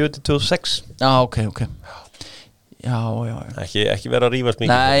 2004 til 2006. Já, ok. Já. Ekki vera að rífast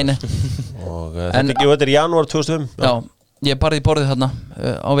mikið. Nei. Og þetta er janúar 2005. Já, ég barði í borðið þarna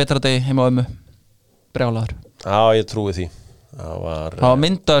á vetradegi heima á ömmu. Brjálaður. Já, ég trúi því. Það var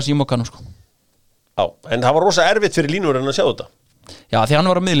myndaðis í mokkanum sko. Já, en það var rosa erfitt fyrir Línur en að sjá þetta. Já, því hann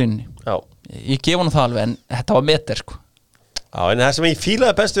var á miðlínunni. Já. Ég gef hann það alveg, en þetta var meter sko. Já, en það sem ég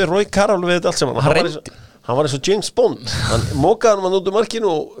fílaði best við Rói Karol við þetta allt saman. Hann var eins og James Bond. Hann mókaði hann út úr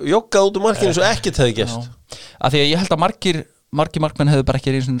markinu og joggaði út úr markinu svo ekkert hefði gerst. Af því að ég held að margir markmenn hefðu bara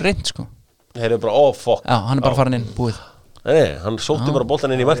ekki reynd sko. Þeir eru bara, fuck. Já, hann er bara farin inn, búið. Nei, hann sótti bara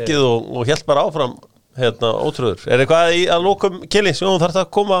boltan inn í markið og hélt bara áfram ótrúður. Eitthvað að lokum Kili sem þú þarf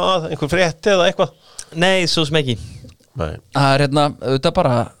að koma að einhver frétti eða eitthvað? Nei, svo sem ekki. Nei. Það auðvitað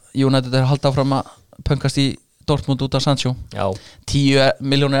bara United halda áfram að pöngast í Dortmund út af Sancho. Já. 10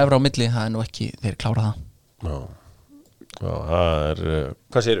 milljónir evra á milli, það nú ekki, þeir klára það. Já, það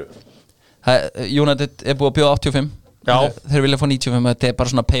hvað segirðu? United búið að bjóða 85. Já. Þeir vilja fá 95, þetta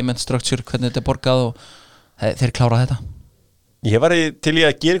bara svona payment structure, hvernig þetta borgað og þeir klára þetta. Ég var til í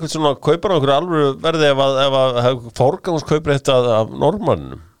að gera eitthvað svona kaupar á einhverju alvöru verði ef að forgangskaupir þetta af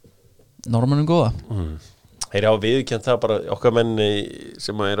Normannum góða. Þeir hafa viðurkennt það bara okkar menn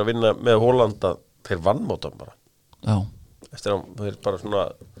sem að vinna með Hollanda, þeir vannmáta bara. Já. Eftir að þeir bara svona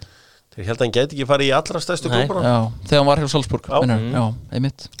þeir held að hann gæti ekki farið í allra stærstu klúbbana. Já, þegar hann var hjá Salzburg. Já,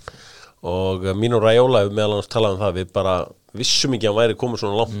 einmitt. Og Mino Raiola hefur meðal annars talað það, við bara vissum ekki að hann væri komið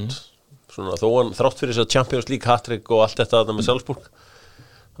svona langt. Svona, þó hann þrátt fyrir þess að Champions League hat-trick og allt þetta með Salzburg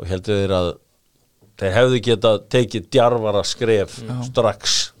þá heldur þeir að þeir hefðu getað tekið djarfara skref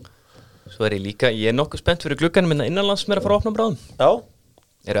strax. Svo ég nokkuð spennt fyrir glugganum innanlands sem að fara að opna bráðum. Já.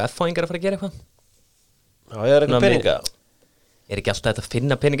 Eru F-fáingar að fara að gera eitthvað? Já, ég eitthvað peninga. Ekki alltaf þetta að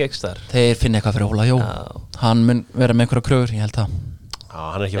finna peninga ekki þar? Þeir finna eitthvað fyrir Óla, jú. Hann mun vera með einhverja kröfur, ég held það. Já,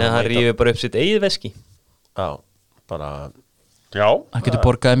 hann ekki hann rífur bara upp sitt eigið veski. Já, bara já. Hann getur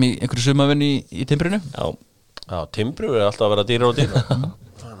borgað í einhverju sumavinni í timbrinu. Já, timbru alltaf að vera dýra og dýra.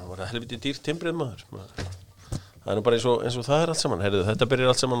 Það var helviti dýr timbrið maður. Það bara eins og það allt saman. Heyrðu, þetta byrjar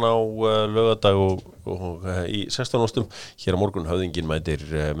allt saman á laugardag og í 16 ástum. Hér á morgun höfðingin mætir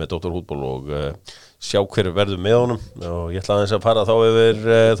með Dr. Fútbol og sjá hver verður með honum. Og ég ætla aðeins að fara þá yfir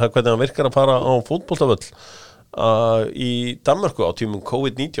það hvernig hann virkar að fara á fótboltavöll í Danmörku á tímum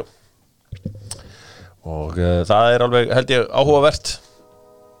COVID-19. Og það alveg held ég áhugavert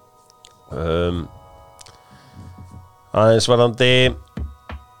aðeins varðandi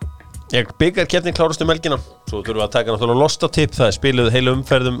bikarkeppnin klárast helgina svo þurfum við að taka náttúrulega lostatipp það spiluð heilu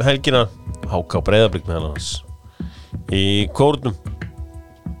umferðum helgina HK Breiðablik með hans í kórnum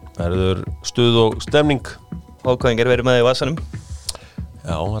verður stuð og stemning Hákaðingar verið með í vasanum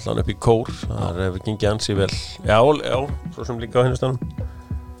já, allan upp í kór það hefur gengið ansi vel já, svo sem líka á hinnustanum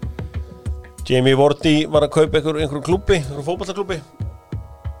Jamie Vardy var að kaupa einhverjum klúbbi, einhverjum fótboltaklúbbi.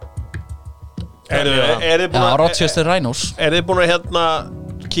 Er þið búin að Rochester Rhinos. Er þið búin að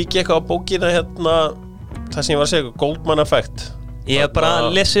kíkja eitthvað á bókina það sem ég var að segja, Goldman Effect? Ég hef bara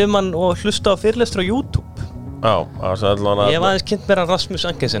lesið hann og hlusta á fyrirlestur á YouTube. Já, allan ég hef aðeins kynnt mér að Rasmus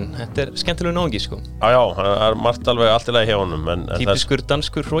Ankersen. Þetta skemmtilegu náungi, sko. Já, það margt alveg allt í lagi hjá honum. Típiskur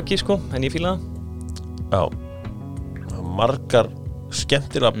danskur hroki, sko, en ég fíla það. Já, margar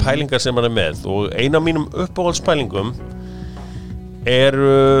skemmtilega pælingar sem hann með og eina af mínum uppáhaldspælingum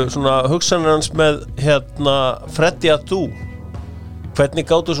svona hugsanir hans með Freddy Adu hvernig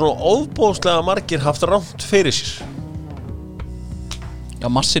gátu svona ofboðslega margir haft rangt fyrir sér já,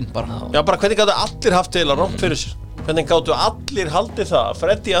 massin bara já, bara hvernig gátu allir haft eða rangt fyrir sér hvernig gátu allir haldið það að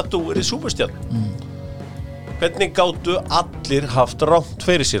Freddy Adu í superstjarn hvernig gátu allir haft rangt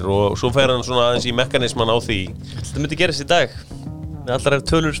fyrir sér og svo fer hann svona aðeins í mekanisman á því þetta myndi gerast í dag með allar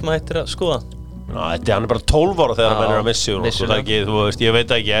tölur sem ættir að skoða hann bara 12 ára þegar hann er að missi ég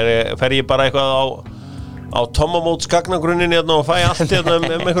veit ekki, fer ég bara eitthvað á tommamóts gagnagrunnin og fæ allt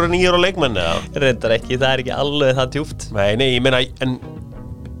einhverja 9 ára leikmenn reyndar ekki, það er ekki alveg það djúpt nei, ég meina en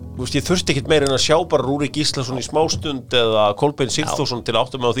ég þurfti ekkert meira en að sjá bara Rúrik Gíslason í smástund eða Kolbeinn Sigþórsson til að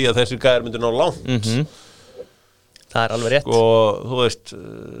átta mig á því að þessir gæðir myndir ná langt það er alveg rétt og þú veist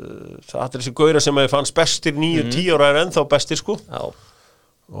það er þessi gauðra sem fannst bestir 9-10 ára er ennþá bestir sko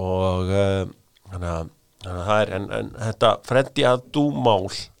og þannig að það er en þetta Freddy Adu mál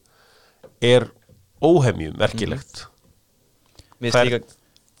er óhemju merkilegt Mér finnst líka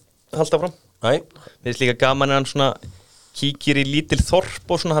halda fram Mér finnst líka gaman að hann svona kíkir í lítil þorp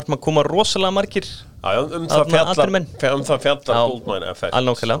og svona þarf maður að koma rosalega margir það fjallar Goldman Effect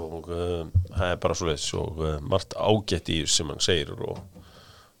og það er bara svoleiðis og margt ágætt í sem hann segir og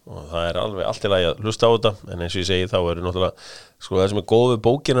það er alveg allt í lagi að hlusta á þetta en eins og ég segi þá eru náttúrulega sko það sem er góð við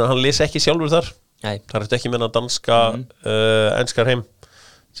bókina hann les ekki sjálfur þar það er ekki meina danska enskar heim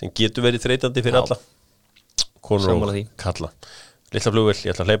sem getur verið þreytandi fyrir alla konur og kalla litla flugvill,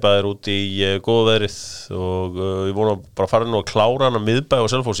 ég ætla að hleypa þér út í góða veðrið og ég vona bara að fara nú að klára hann á miðbæ og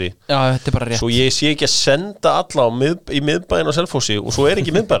Selfossi já, þetta er bara rétt svo ég sé ekki að senda alla í miðbæin og Selfossi og svo er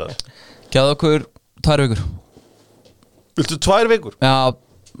ekki miðbæra Gjáðu okkur 2 vikur Viltu 2 vikur? Já,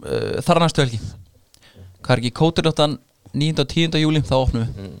 þar næstu helgi hvað er ekki kóturljóttan 9. og 10. júli þá opnum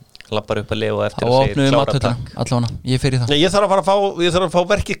við lappar upp að lifa eftir og segir klára takk allavega, ég fer í það Nei, ég þarf að fara að fá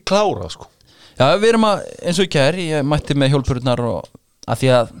verkið klára sko. Já, við erum að, eins og ekki ég mætti með hjólpururnar og að því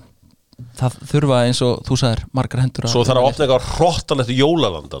að það þurfa eins og þú sagðir margar hendur Svo þarf að opna eitthvað hróttalegt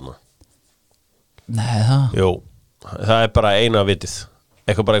jólalandana Nei, það Jú, það er bara eina vitið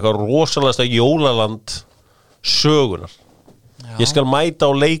eitthvað rosalegasta jólaland sögunar Ég skal mæta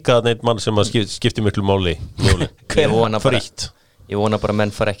og leika neitt mann sem að skipti miklu máli Frítt Ég vona bara að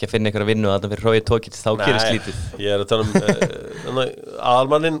menn fara ekki að finna ykkur að vinna þarna fyrir hróið tókið þá gerist lítið Ég er að tala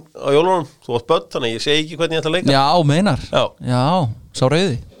aðalmannin á jólunum Þú átt börn, þannig ég segi ekki hvernig ég ætla að leika Já, meinar Já, sá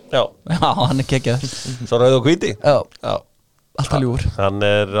rauði Já, hann er geggjað Sá rauð og hvíti Já, Já. alltaf ljúfur Hann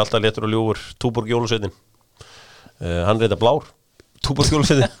er alltaf léttur og ljúfur Túborg jólusveitin Hann er þetta blár Túborg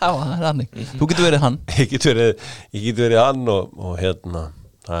jólusveitin Já, það er hann Þú getur verið hann Ég get verið hann og hérna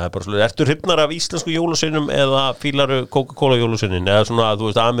það er bara svolítið, ertu hrifnar af íslensku jólusveinum eða fílaru Coca-Cola jólusveinin eða svona, þú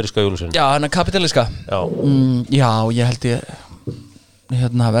veist, ameríska jólusveinin Já, hann er kapitaliska Já, Já, ég held ég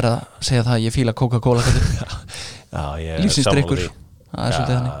verða að segja það að ég fíla Coca-Cola Já, ég er Lífsins sammála drykkur því. Það er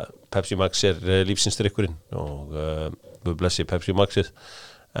svolítið þannig Pepsi Max er lífsins drykkurinn og við blessi Pepsi Maxið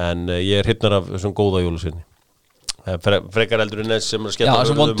en ég er hrifnar af þessum góða jólusveini frekar eldur en þess sem er að skella Já,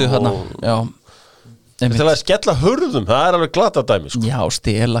 þessum vondu þarna Já Það er að skella hurðum, það er alveg glata dæmi sko. Já,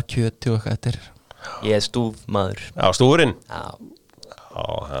 stela kjöti og eitthvað þetta er Ég er stúfmaður Já, stúfurinn Já, Já,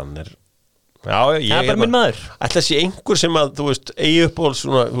 hann er Já, ég það er bara minn maður Ætla sé einhver sem að, þú veist, eigi upp og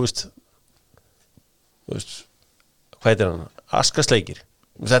svona, þú veist hvað heitir hann? Askasleikir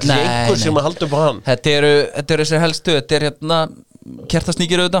Það er einhver sem að halda upp á hann Þetta eru þessir helstu Þetta er hérna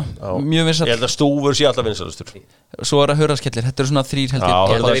kertasníkir auðvitað Mjög Ég vinsall held að stúfur sé alltaf vinsalustur Svo er að hurðaskellir Þetta eru svona þrír held Já,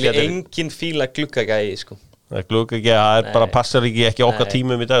 Ég held að það vilja er- engin fíla gluggagæi sko. Það er gluggagæ, það er bara passar ekki okkar Nei.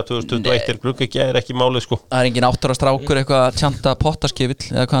 tímum í dag 2021 er gluggagæ er ekki málið sko Það er engin 8 ára strákur eitthvað að tjanta pottaskifill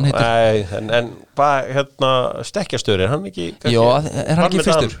Eða hvað hann heitir Nei, en hvað, hérna, stekkjastöður, er hann ekki Jó, er hann ekki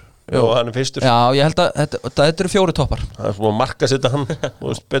fyrstur? Jó, hann er fyrstur Já, ég held að þetta eru 4 toppar Það er svona að marka setja hann, þú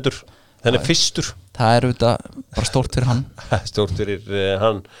veist, betur Hann er fyrstur Það er auðvitað bara stórt fyrir hann Stórt fyrir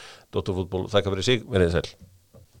hann Dóttarfútból, þakka fyrir sig, verið sæl